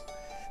means.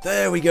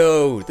 There we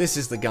go! This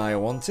is the guy I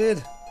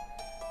wanted.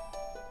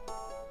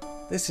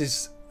 This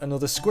is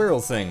another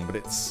squirrel thing, but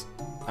it's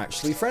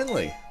actually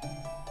friendly.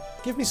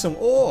 Give me some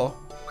ore!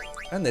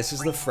 And this is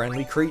the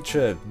friendly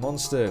creature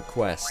monster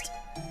quest.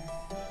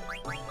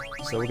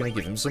 So we're going to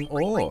give him some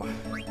ore.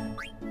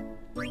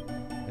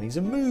 And he's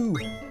a moo.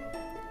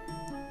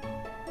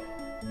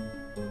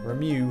 Or a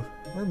mew.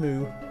 Or a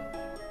moo.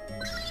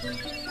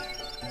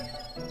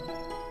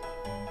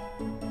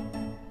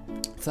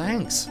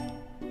 Thanks.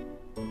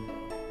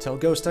 Tell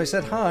Ghost I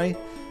said hi.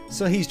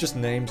 So he's just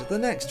named the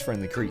next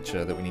friendly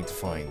creature that we need to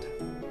find.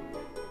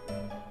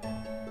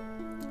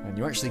 And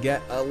you actually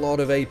get a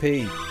lot of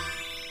AP.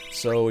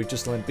 So we've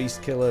just learned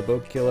Beast Killer,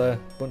 Bug Killer,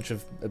 bunch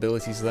of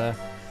abilities there.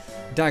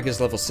 Dagger's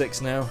level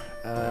 6 now.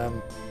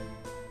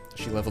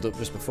 She leveled up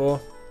just before.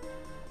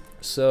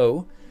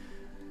 So,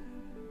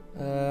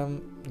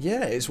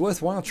 yeah, it's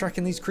worthwhile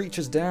tracking these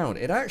creatures down.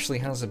 It actually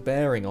has a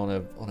bearing on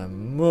a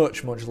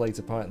much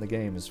later part in the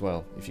game as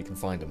well, if you can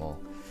find them all.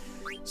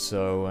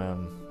 So,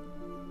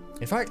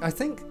 in fact, I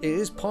think it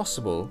is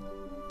possible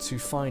to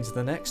find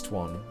the next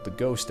one, the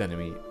ghost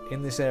enemy,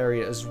 in this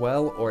area as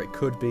well, or it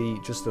could be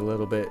just a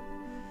little bit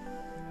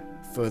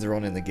further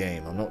on in the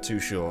game, I'm not too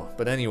sure.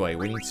 But anyway,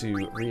 we need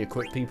to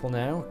re-equip people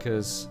now,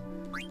 because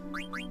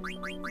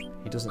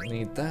he doesn't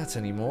need that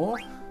anymore.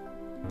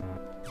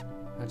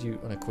 How do you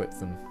unequip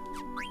them?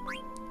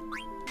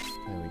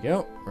 There we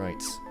go.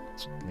 Right.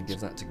 I'm going to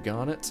give that to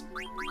Garnet.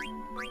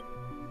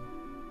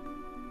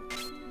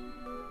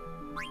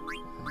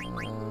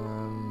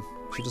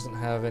 She doesn't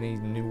have any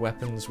new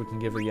weapons we can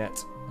give her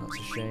yet. That's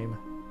a shame.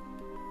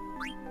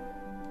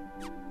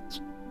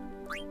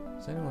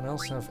 Does anyone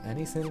else have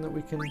anything that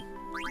we can...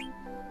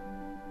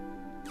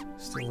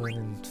 Still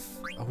learning...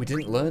 Oh, we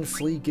didn't learn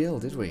Flea Gill,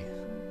 did we?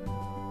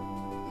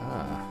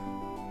 Ah.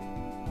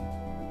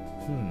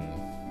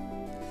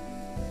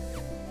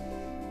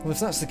 Well, if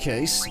that's the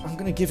case, I'm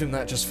going to give him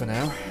that just for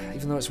now.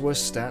 Even though it's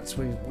worse stats,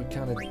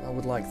 I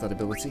would like that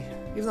ability.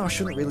 Even though I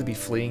shouldn't really be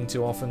fleeing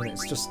too often,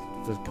 it's just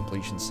for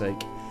completion's sake.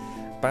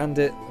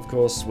 Bandit, of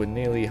course, we're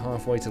nearly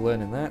halfway to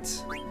learning that.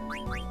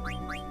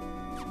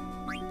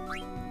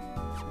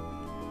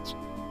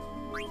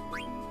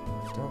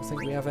 Don't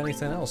think we have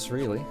anything else,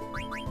 really.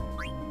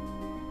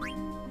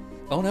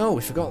 Oh no,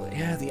 we forgot,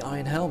 yeah, the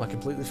Iron Helm, I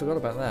completely forgot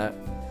about that.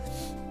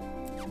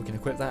 We can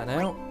equip that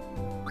now.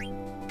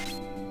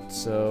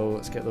 So,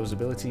 let's get those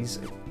abilities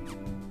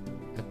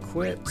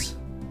equipped.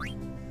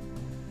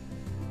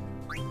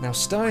 Now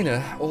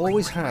Steiner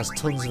always has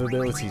tons of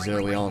abilities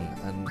early on,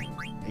 and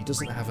he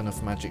doesn't have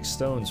enough magic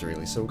stones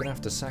really, so we're going to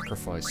have to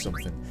sacrifice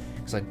something,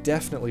 because I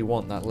definitely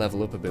want that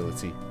level up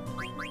ability.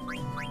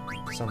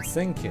 So I'm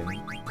thinking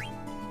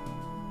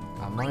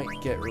I might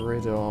get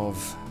rid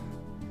of,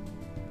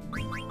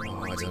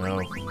 oh, I don't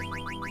know,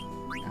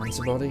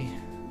 antibody?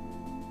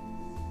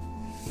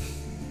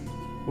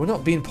 We're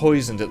not being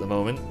poisoned at the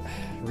moment,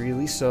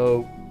 really,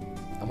 so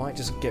I might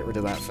just get rid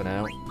of that for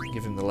now,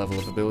 give him the level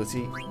of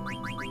ability.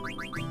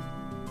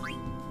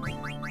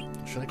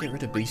 Should I get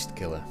rid of Beast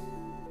Killer?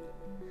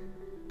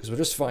 Because we're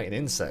just fighting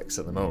insects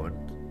at the moment,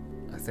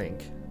 I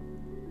think.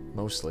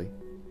 Mostly.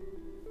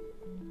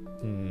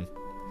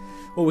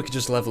 Or we could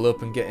just level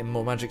up and get him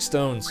more magic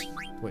stones,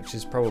 which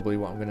is probably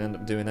what I'm going to end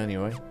up doing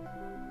anyway.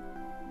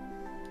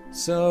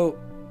 So,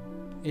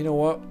 you know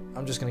what?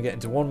 I'm just going to get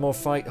into one more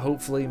fight,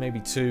 hopefully,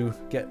 maybe two,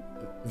 get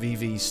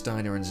Vivi,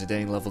 Steiner and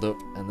Zidane leveled up,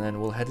 and then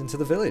we'll head into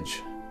the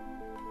village.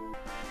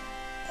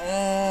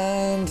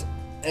 And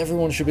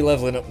everyone should be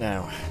leveling up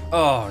now.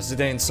 Oh,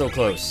 Zidane's so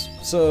close.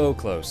 So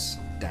close.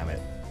 Damn it.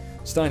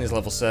 Steiner's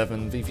level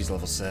 7, Vivi's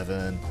level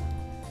 7.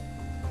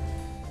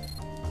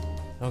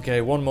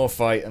 Okay, one more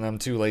fight, and I'm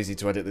too lazy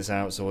to edit this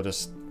out, so we'll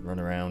just run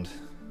around.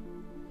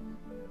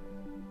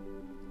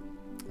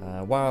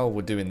 While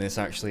we're doing this,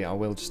 actually, I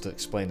will just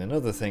explain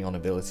another thing on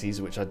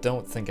abilities, which I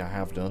don't think I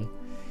have done,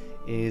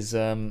 is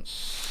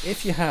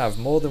if you have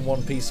more than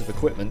one piece of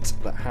equipment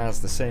that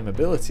has the same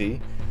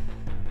ability,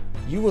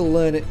 you will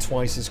learn it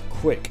twice as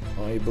quick,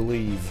 I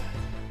believe,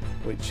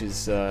 which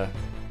is, you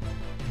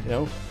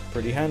know,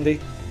 pretty handy.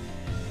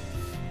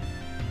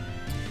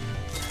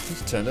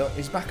 He's turned up,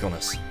 he's back on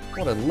us.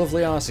 What a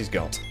lovely arse he's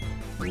got.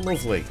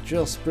 Lovely,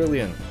 just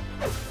brilliant.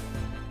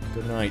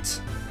 Good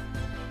night.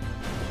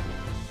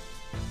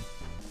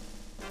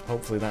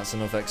 Hopefully that's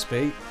enough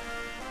XP.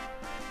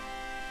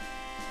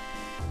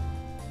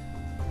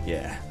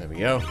 Yeah, there we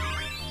go.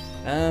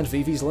 And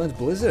Vivi's learned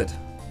Blizzard.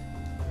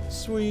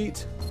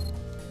 Sweet.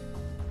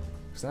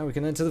 So now we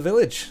can enter the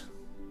village.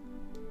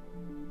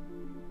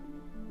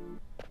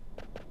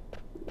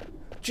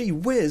 Gee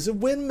whiz, a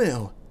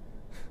windmill!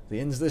 The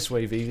inn's this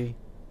way, Vivi.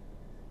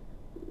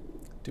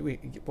 Do we?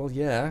 Well,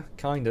 yeah,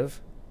 kind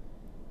of.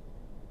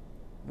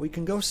 We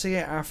can go see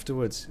it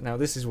afterwards. Now,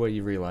 this is where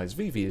you realise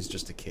Vivi is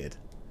just a kid.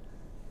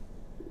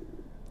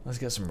 Let's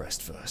get some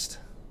rest first.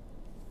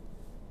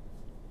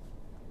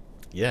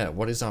 Yeah,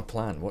 what is our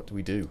plan? What do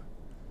we do?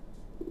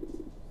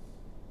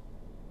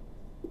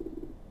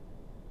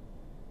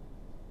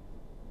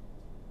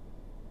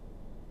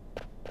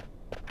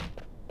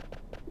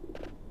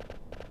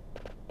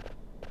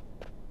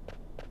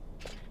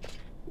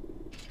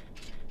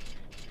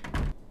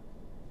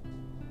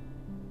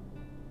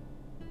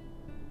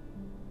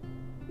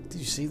 Did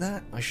you see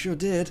that? I sure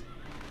did.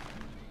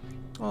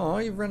 Oh,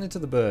 you ran into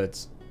the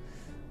birds.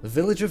 The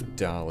village of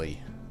Dali.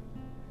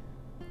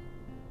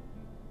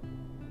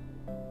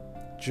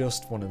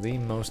 Just one of the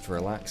most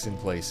relaxing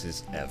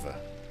places ever.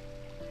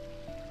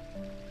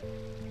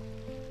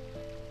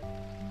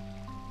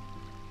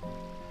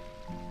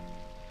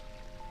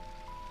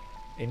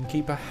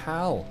 Innkeeper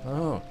Hal.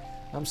 Oh,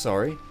 I'm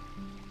sorry.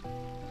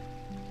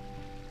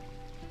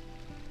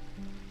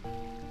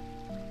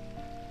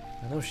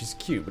 I know she's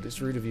cute, but it's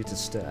rude of you to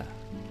stare.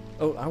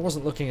 Oh, I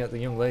wasn't looking at the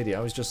young lady,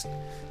 I was just...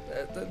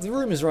 the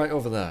room is right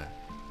over there.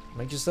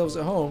 Make yourselves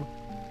at home.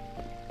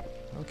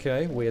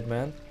 Okay, weird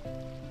man.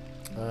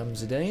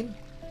 Zidane?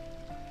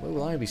 Where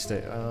will I be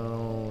staying?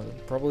 Oh,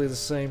 probably the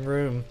same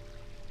room.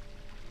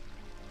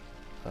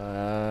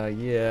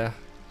 Yeah.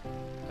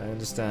 I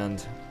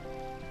understand.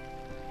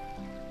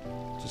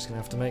 Just gonna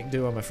have to make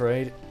do, I'm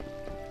afraid.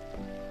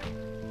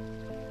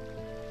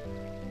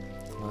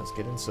 Let's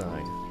get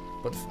inside.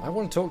 But I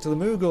want to talk to the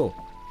Moogle.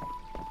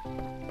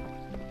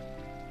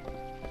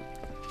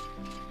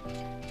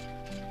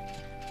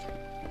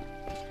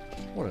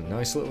 What a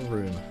nice little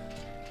room.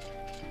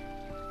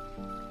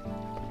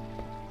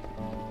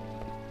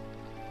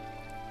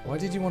 Why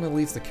did you want to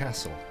leave the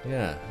castle?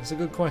 Yeah, that's a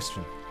good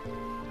question.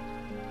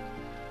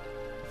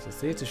 If the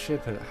theatre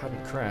ship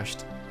hadn't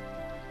crashed...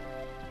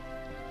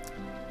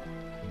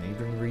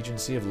 Neighbouring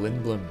Regency of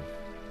Lindblom.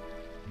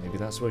 Maybe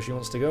that's where she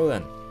wants to go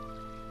then.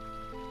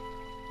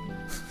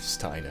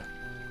 Steiner.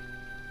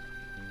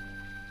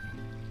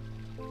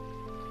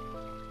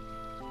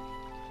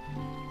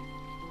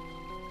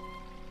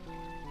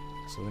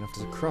 So we're going to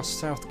have to cross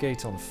South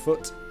Gate on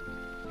foot.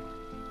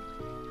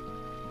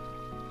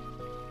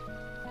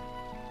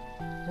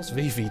 What's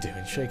Vivi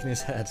doing? Shaking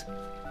his head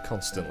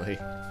constantly.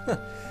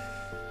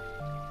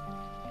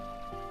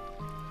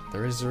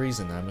 There is a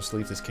reason I must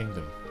leave this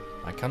kingdom.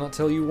 I cannot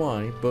tell you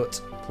why,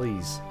 but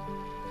please.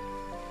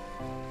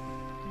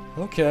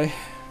 Okay.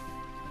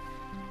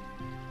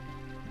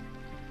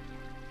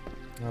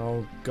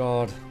 Oh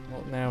God,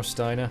 what now,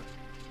 Steiner?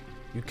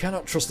 You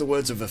cannot trust the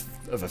words of a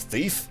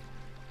thief.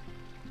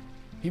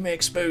 He may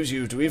expose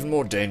you to even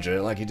more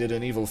danger like he did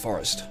in Evil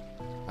Forest.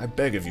 I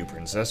beg of you,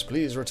 Princess,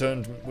 please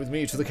return with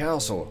me to the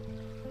castle.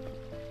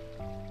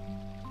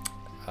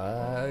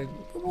 It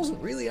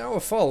wasn't really our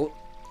fault.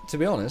 to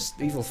be honest,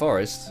 Evil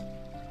Forest.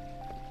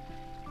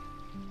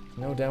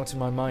 No doubt in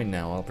my mind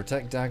now, I'll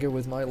protect Dagger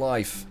with my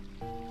life.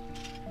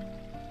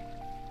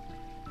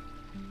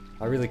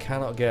 I really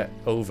cannot get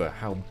over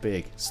how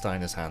big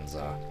Steiner's hands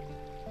are.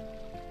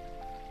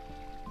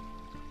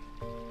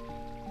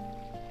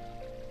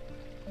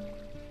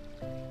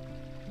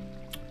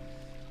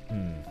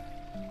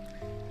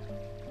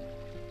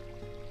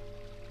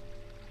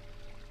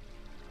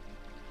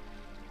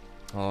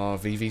 Oh,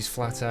 Vivi's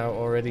flat out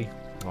already.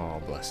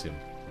 Oh, bless him.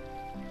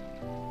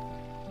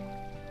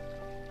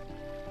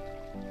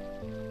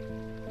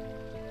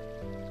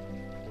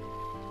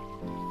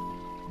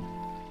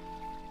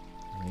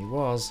 He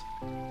was.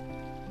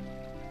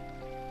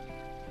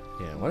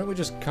 Yeah, why don't we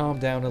just calm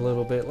down a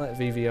little bit, let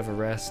Vivi have a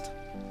rest.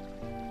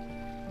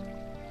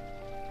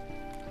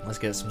 Let's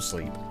get some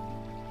sleep.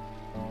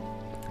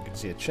 I can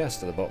see a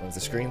chest at the bottom of the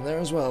screen there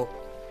as well.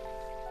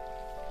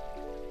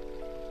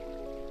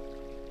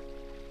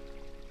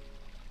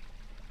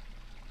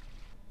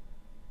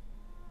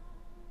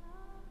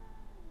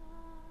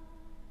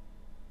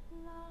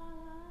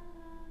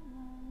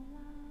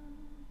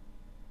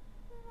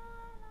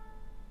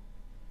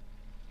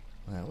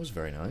 That was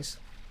very nice.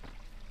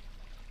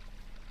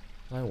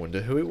 I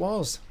wonder who it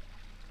was.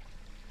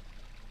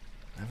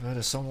 Never heard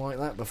a song like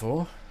that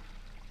before.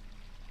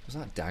 Was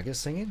that Dagger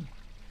singing?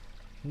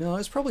 No,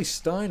 it's probably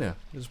Steiner.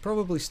 It was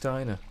probably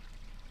Steiner.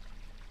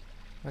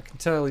 I can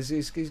tell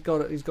he's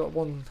got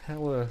one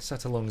hell of a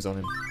set of lungs on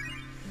him.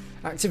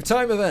 Active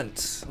time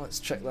event. Let's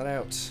check that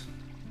out.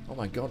 Oh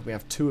my god, we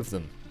have 2 of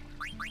them.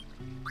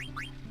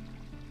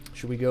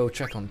 Should we go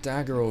check on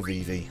Dagger or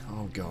Vivi?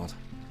 Oh god.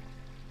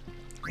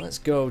 Let's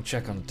go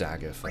check on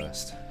Dagger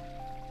first.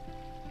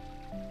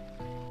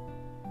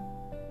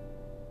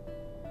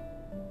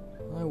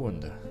 I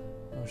wonder.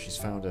 Oh, she's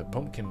found a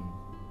pumpkin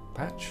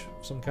patch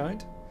of some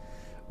kind.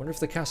 Wonder if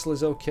the castle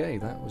is okay.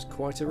 That was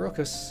quite a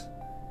ruckus.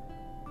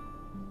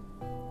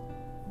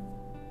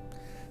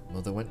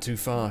 Mother went too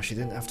far. She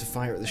didn't have to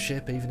fire at the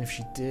ship, even if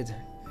she did.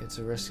 It's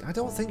a rescue. I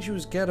don't think she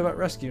was scared about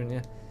rescuing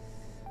you.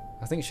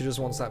 I think she just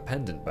wants that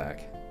pendant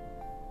back.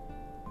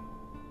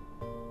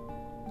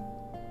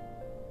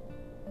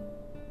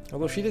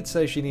 Although she did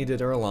say she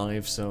needed her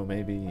alive, so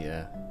maybe,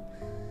 yeah.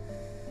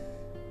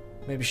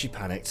 Maybe she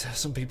panicked.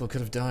 Some people could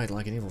have died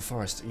like an Evil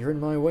Forest. You're in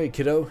my way,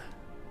 kiddo.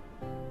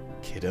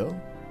 Kiddo?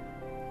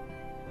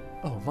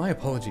 Oh, my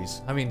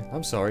apologies. I mean,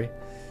 I'm sorry.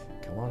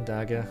 Come on,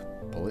 Dagger.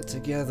 Pull it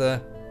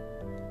together.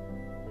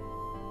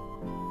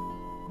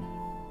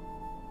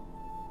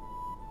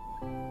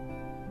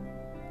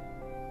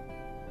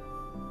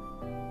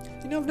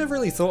 You know, I've never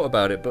really thought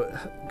about it,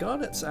 but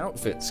Garnet's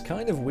outfit's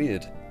kind of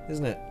weird,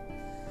 isn't it?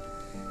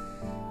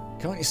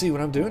 Can't you see what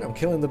I'm doing? I'm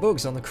killing the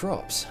bugs on the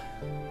crops.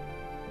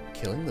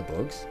 Killing the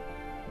bugs?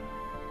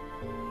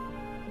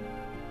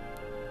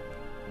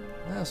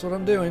 That's what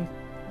I'm doing.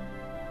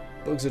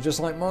 Bugs are just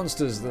like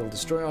monsters. They'll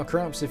destroy our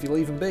crops if you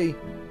leave them be.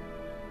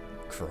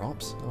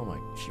 Crops? Oh my...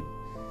 She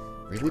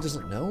really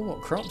doesn't know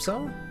what crops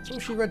are? So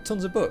she read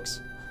tons of books.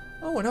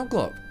 Oh, an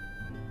Oglop.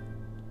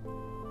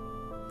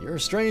 You're a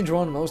strange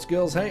one. Most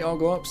girls hate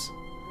Oglops.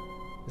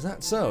 Is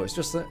that so? It's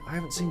just that I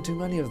haven't seen too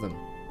many of them.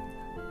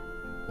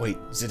 Wait,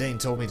 Zidane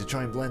told me to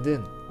try and blend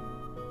in.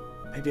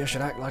 Maybe I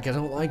should act like I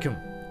don't like him.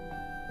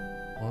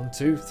 1,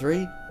 2,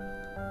 3.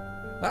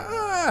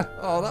 Ah!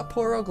 Oh, that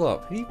poor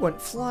Oglop. He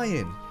went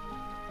flying.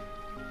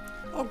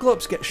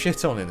 Oglops get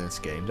shit on in this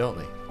game, don't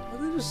they? Well,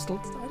 they're just...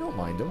 I don't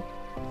mind them.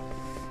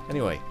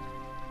 Anyway.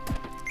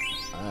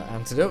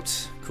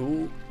 Antidote.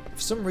 Cool.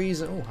 For some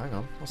reason... Oh, hang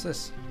on. What's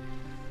this?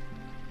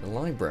 The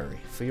library.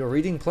 For your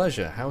reading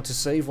pleasure. How to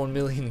save 1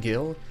 million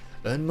gil.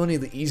 Earn money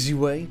the easy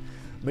way.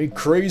 Make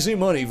crazy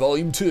money,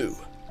 Volume 2.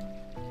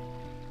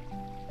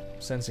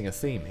 Sensing a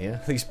theme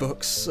here. These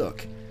books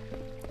suck.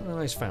 Oh, a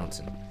nice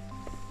fountain.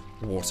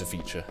 Water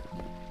feature.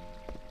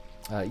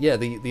 Yeah,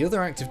 the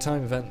other active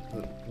time event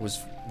that was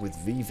with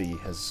Vivi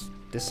has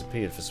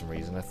disappeared for some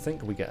reason. I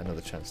think we get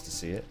another chance to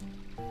see it.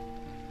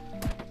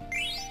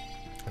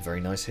 A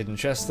very nice hidden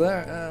chest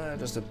there.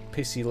 Just a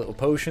pissy little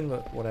potion,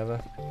 but whatever.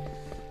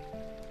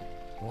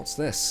 What's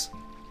this?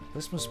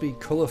 This must be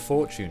Colour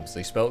Fortunes.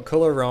 They spelled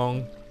colour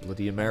wrong.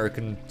 Bloody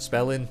American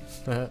spelling.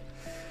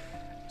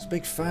 It's a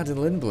big fad in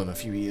Lindblom a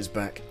few years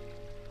back.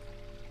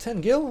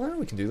 10 gil? Well,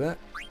 we can do that.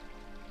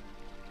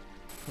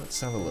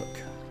 Let's have a look.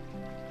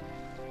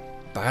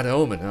 Bad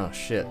omen. Oh,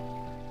 shit.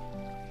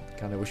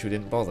 Kinda wish we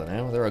didn't bother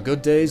now. There are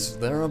good days,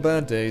 there are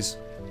bad days.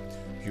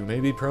 You may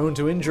be prone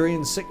to injury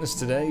and sickness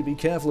today. Be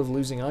careful of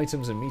losing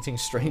items and meeting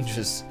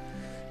strangers.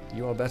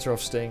 You are better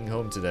off staying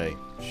home today.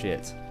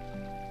 Shit.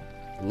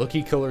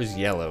 Lucky colour is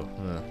yellow.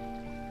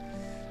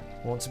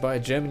 Want to buy a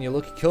gem in your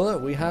lucky colour?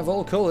 We have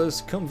all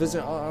colours. Come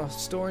visit our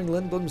store in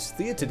Lindblom's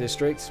Theatre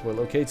District. We're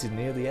located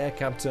near the air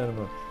cab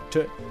terminal.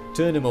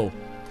 Terminal.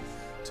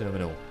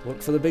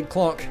 Look for the big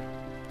clock.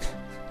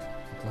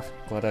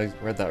 Glad I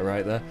read that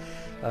right there.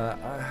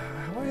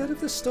 Have I heard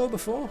of this store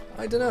before?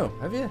 I don't know.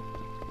 Have you?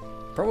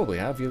 Probably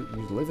have. You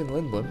live in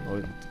Lindblom,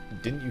 or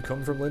didn't you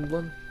come from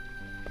Lindblom?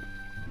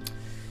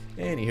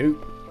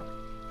 Anywho.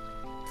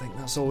 I think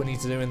that's all we need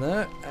to do in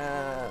there.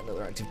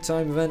 Another active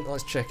time event.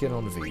 Let's check in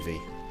on Vivi.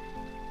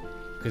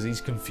 Because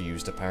he's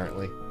confused,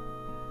 apparently.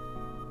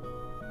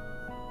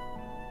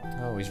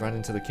 Oh, he's ran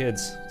into the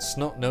kids.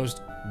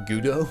 Snot-nosed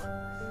Gudo?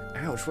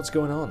 Ouch, what's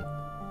going on?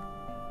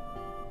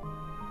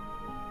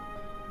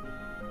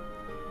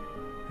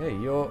 Hey,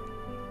 you're...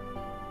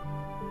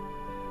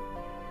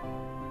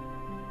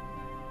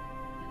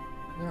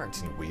 They're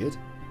acting weird.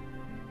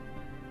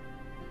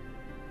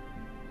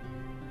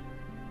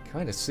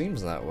 Kinda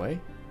seems that way.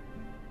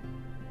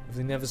 Have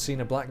they never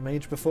seen a black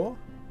mage before?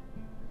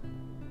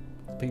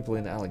 People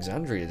in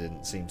Alexandria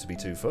didn't seem to be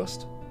too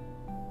fussed.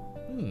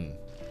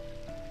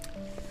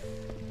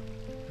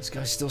 This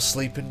guy's still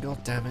sleeping,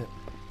 god damn it.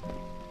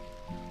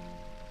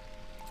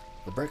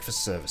 The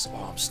breakfast service.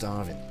 Oh, I'm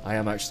starving. I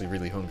am actually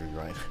really hungry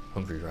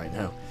right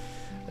now.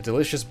 A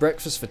delicious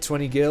breakfast for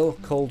 20 gil,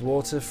 cold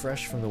water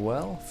fresh from the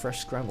well, fresh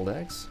scrambled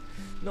eggs.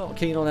 Not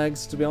keen on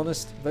eggs, to be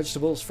honest.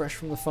 Vegetables fresh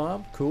from the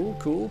farm. Cool,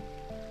 cool.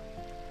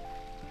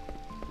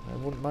 I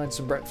wouldn't mind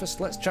some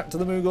breakfast. Let's chat to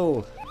the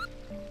Moogle.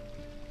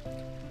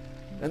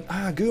 And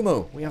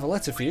Gumo, we have a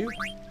letter for you.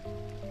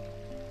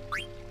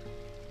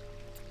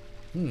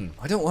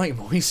 I don't like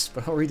moist,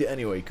 but I'll read it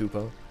anyway,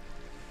 Kupo.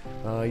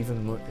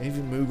 Even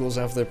Moogles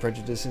have their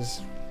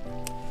prejudices.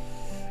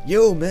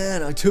 Yo,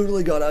 man, I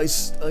totally got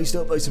iced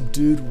up by some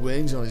dude with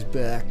wings on his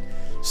back.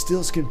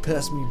 Stillskin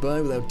passed me by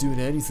without doing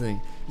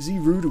anything. Is he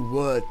rude or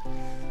what?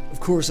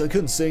 Of course, I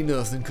couldn't say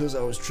nothing because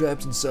I was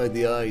trapped inside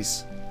the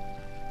ice.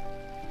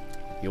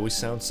 He always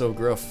sounds so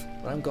gruff,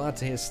 but I'm glad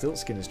to hear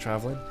Stiltskin is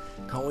travelling.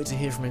 Can't wait to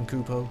hear from him,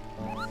 Kupo.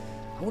 I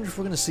wonder if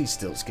we're going to see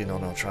Stiltskin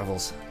on our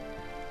travels.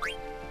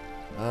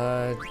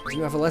 Do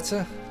you have a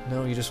letter?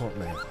 No, you just want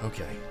mail.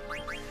 Okay.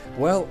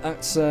 Well,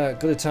 that's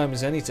good a time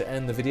as any to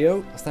end the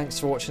video. Thanks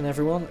for watching,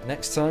 everyone.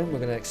 Next time, we're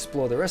going to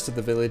explore the rest of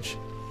the village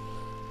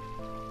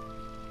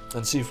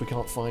and see if we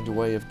can't find a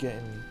way of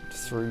getting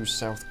through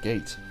South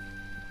Gate,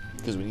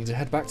 because we need to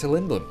head back to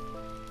Lindblum.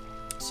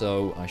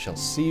 So, I shall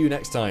see you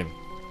next time.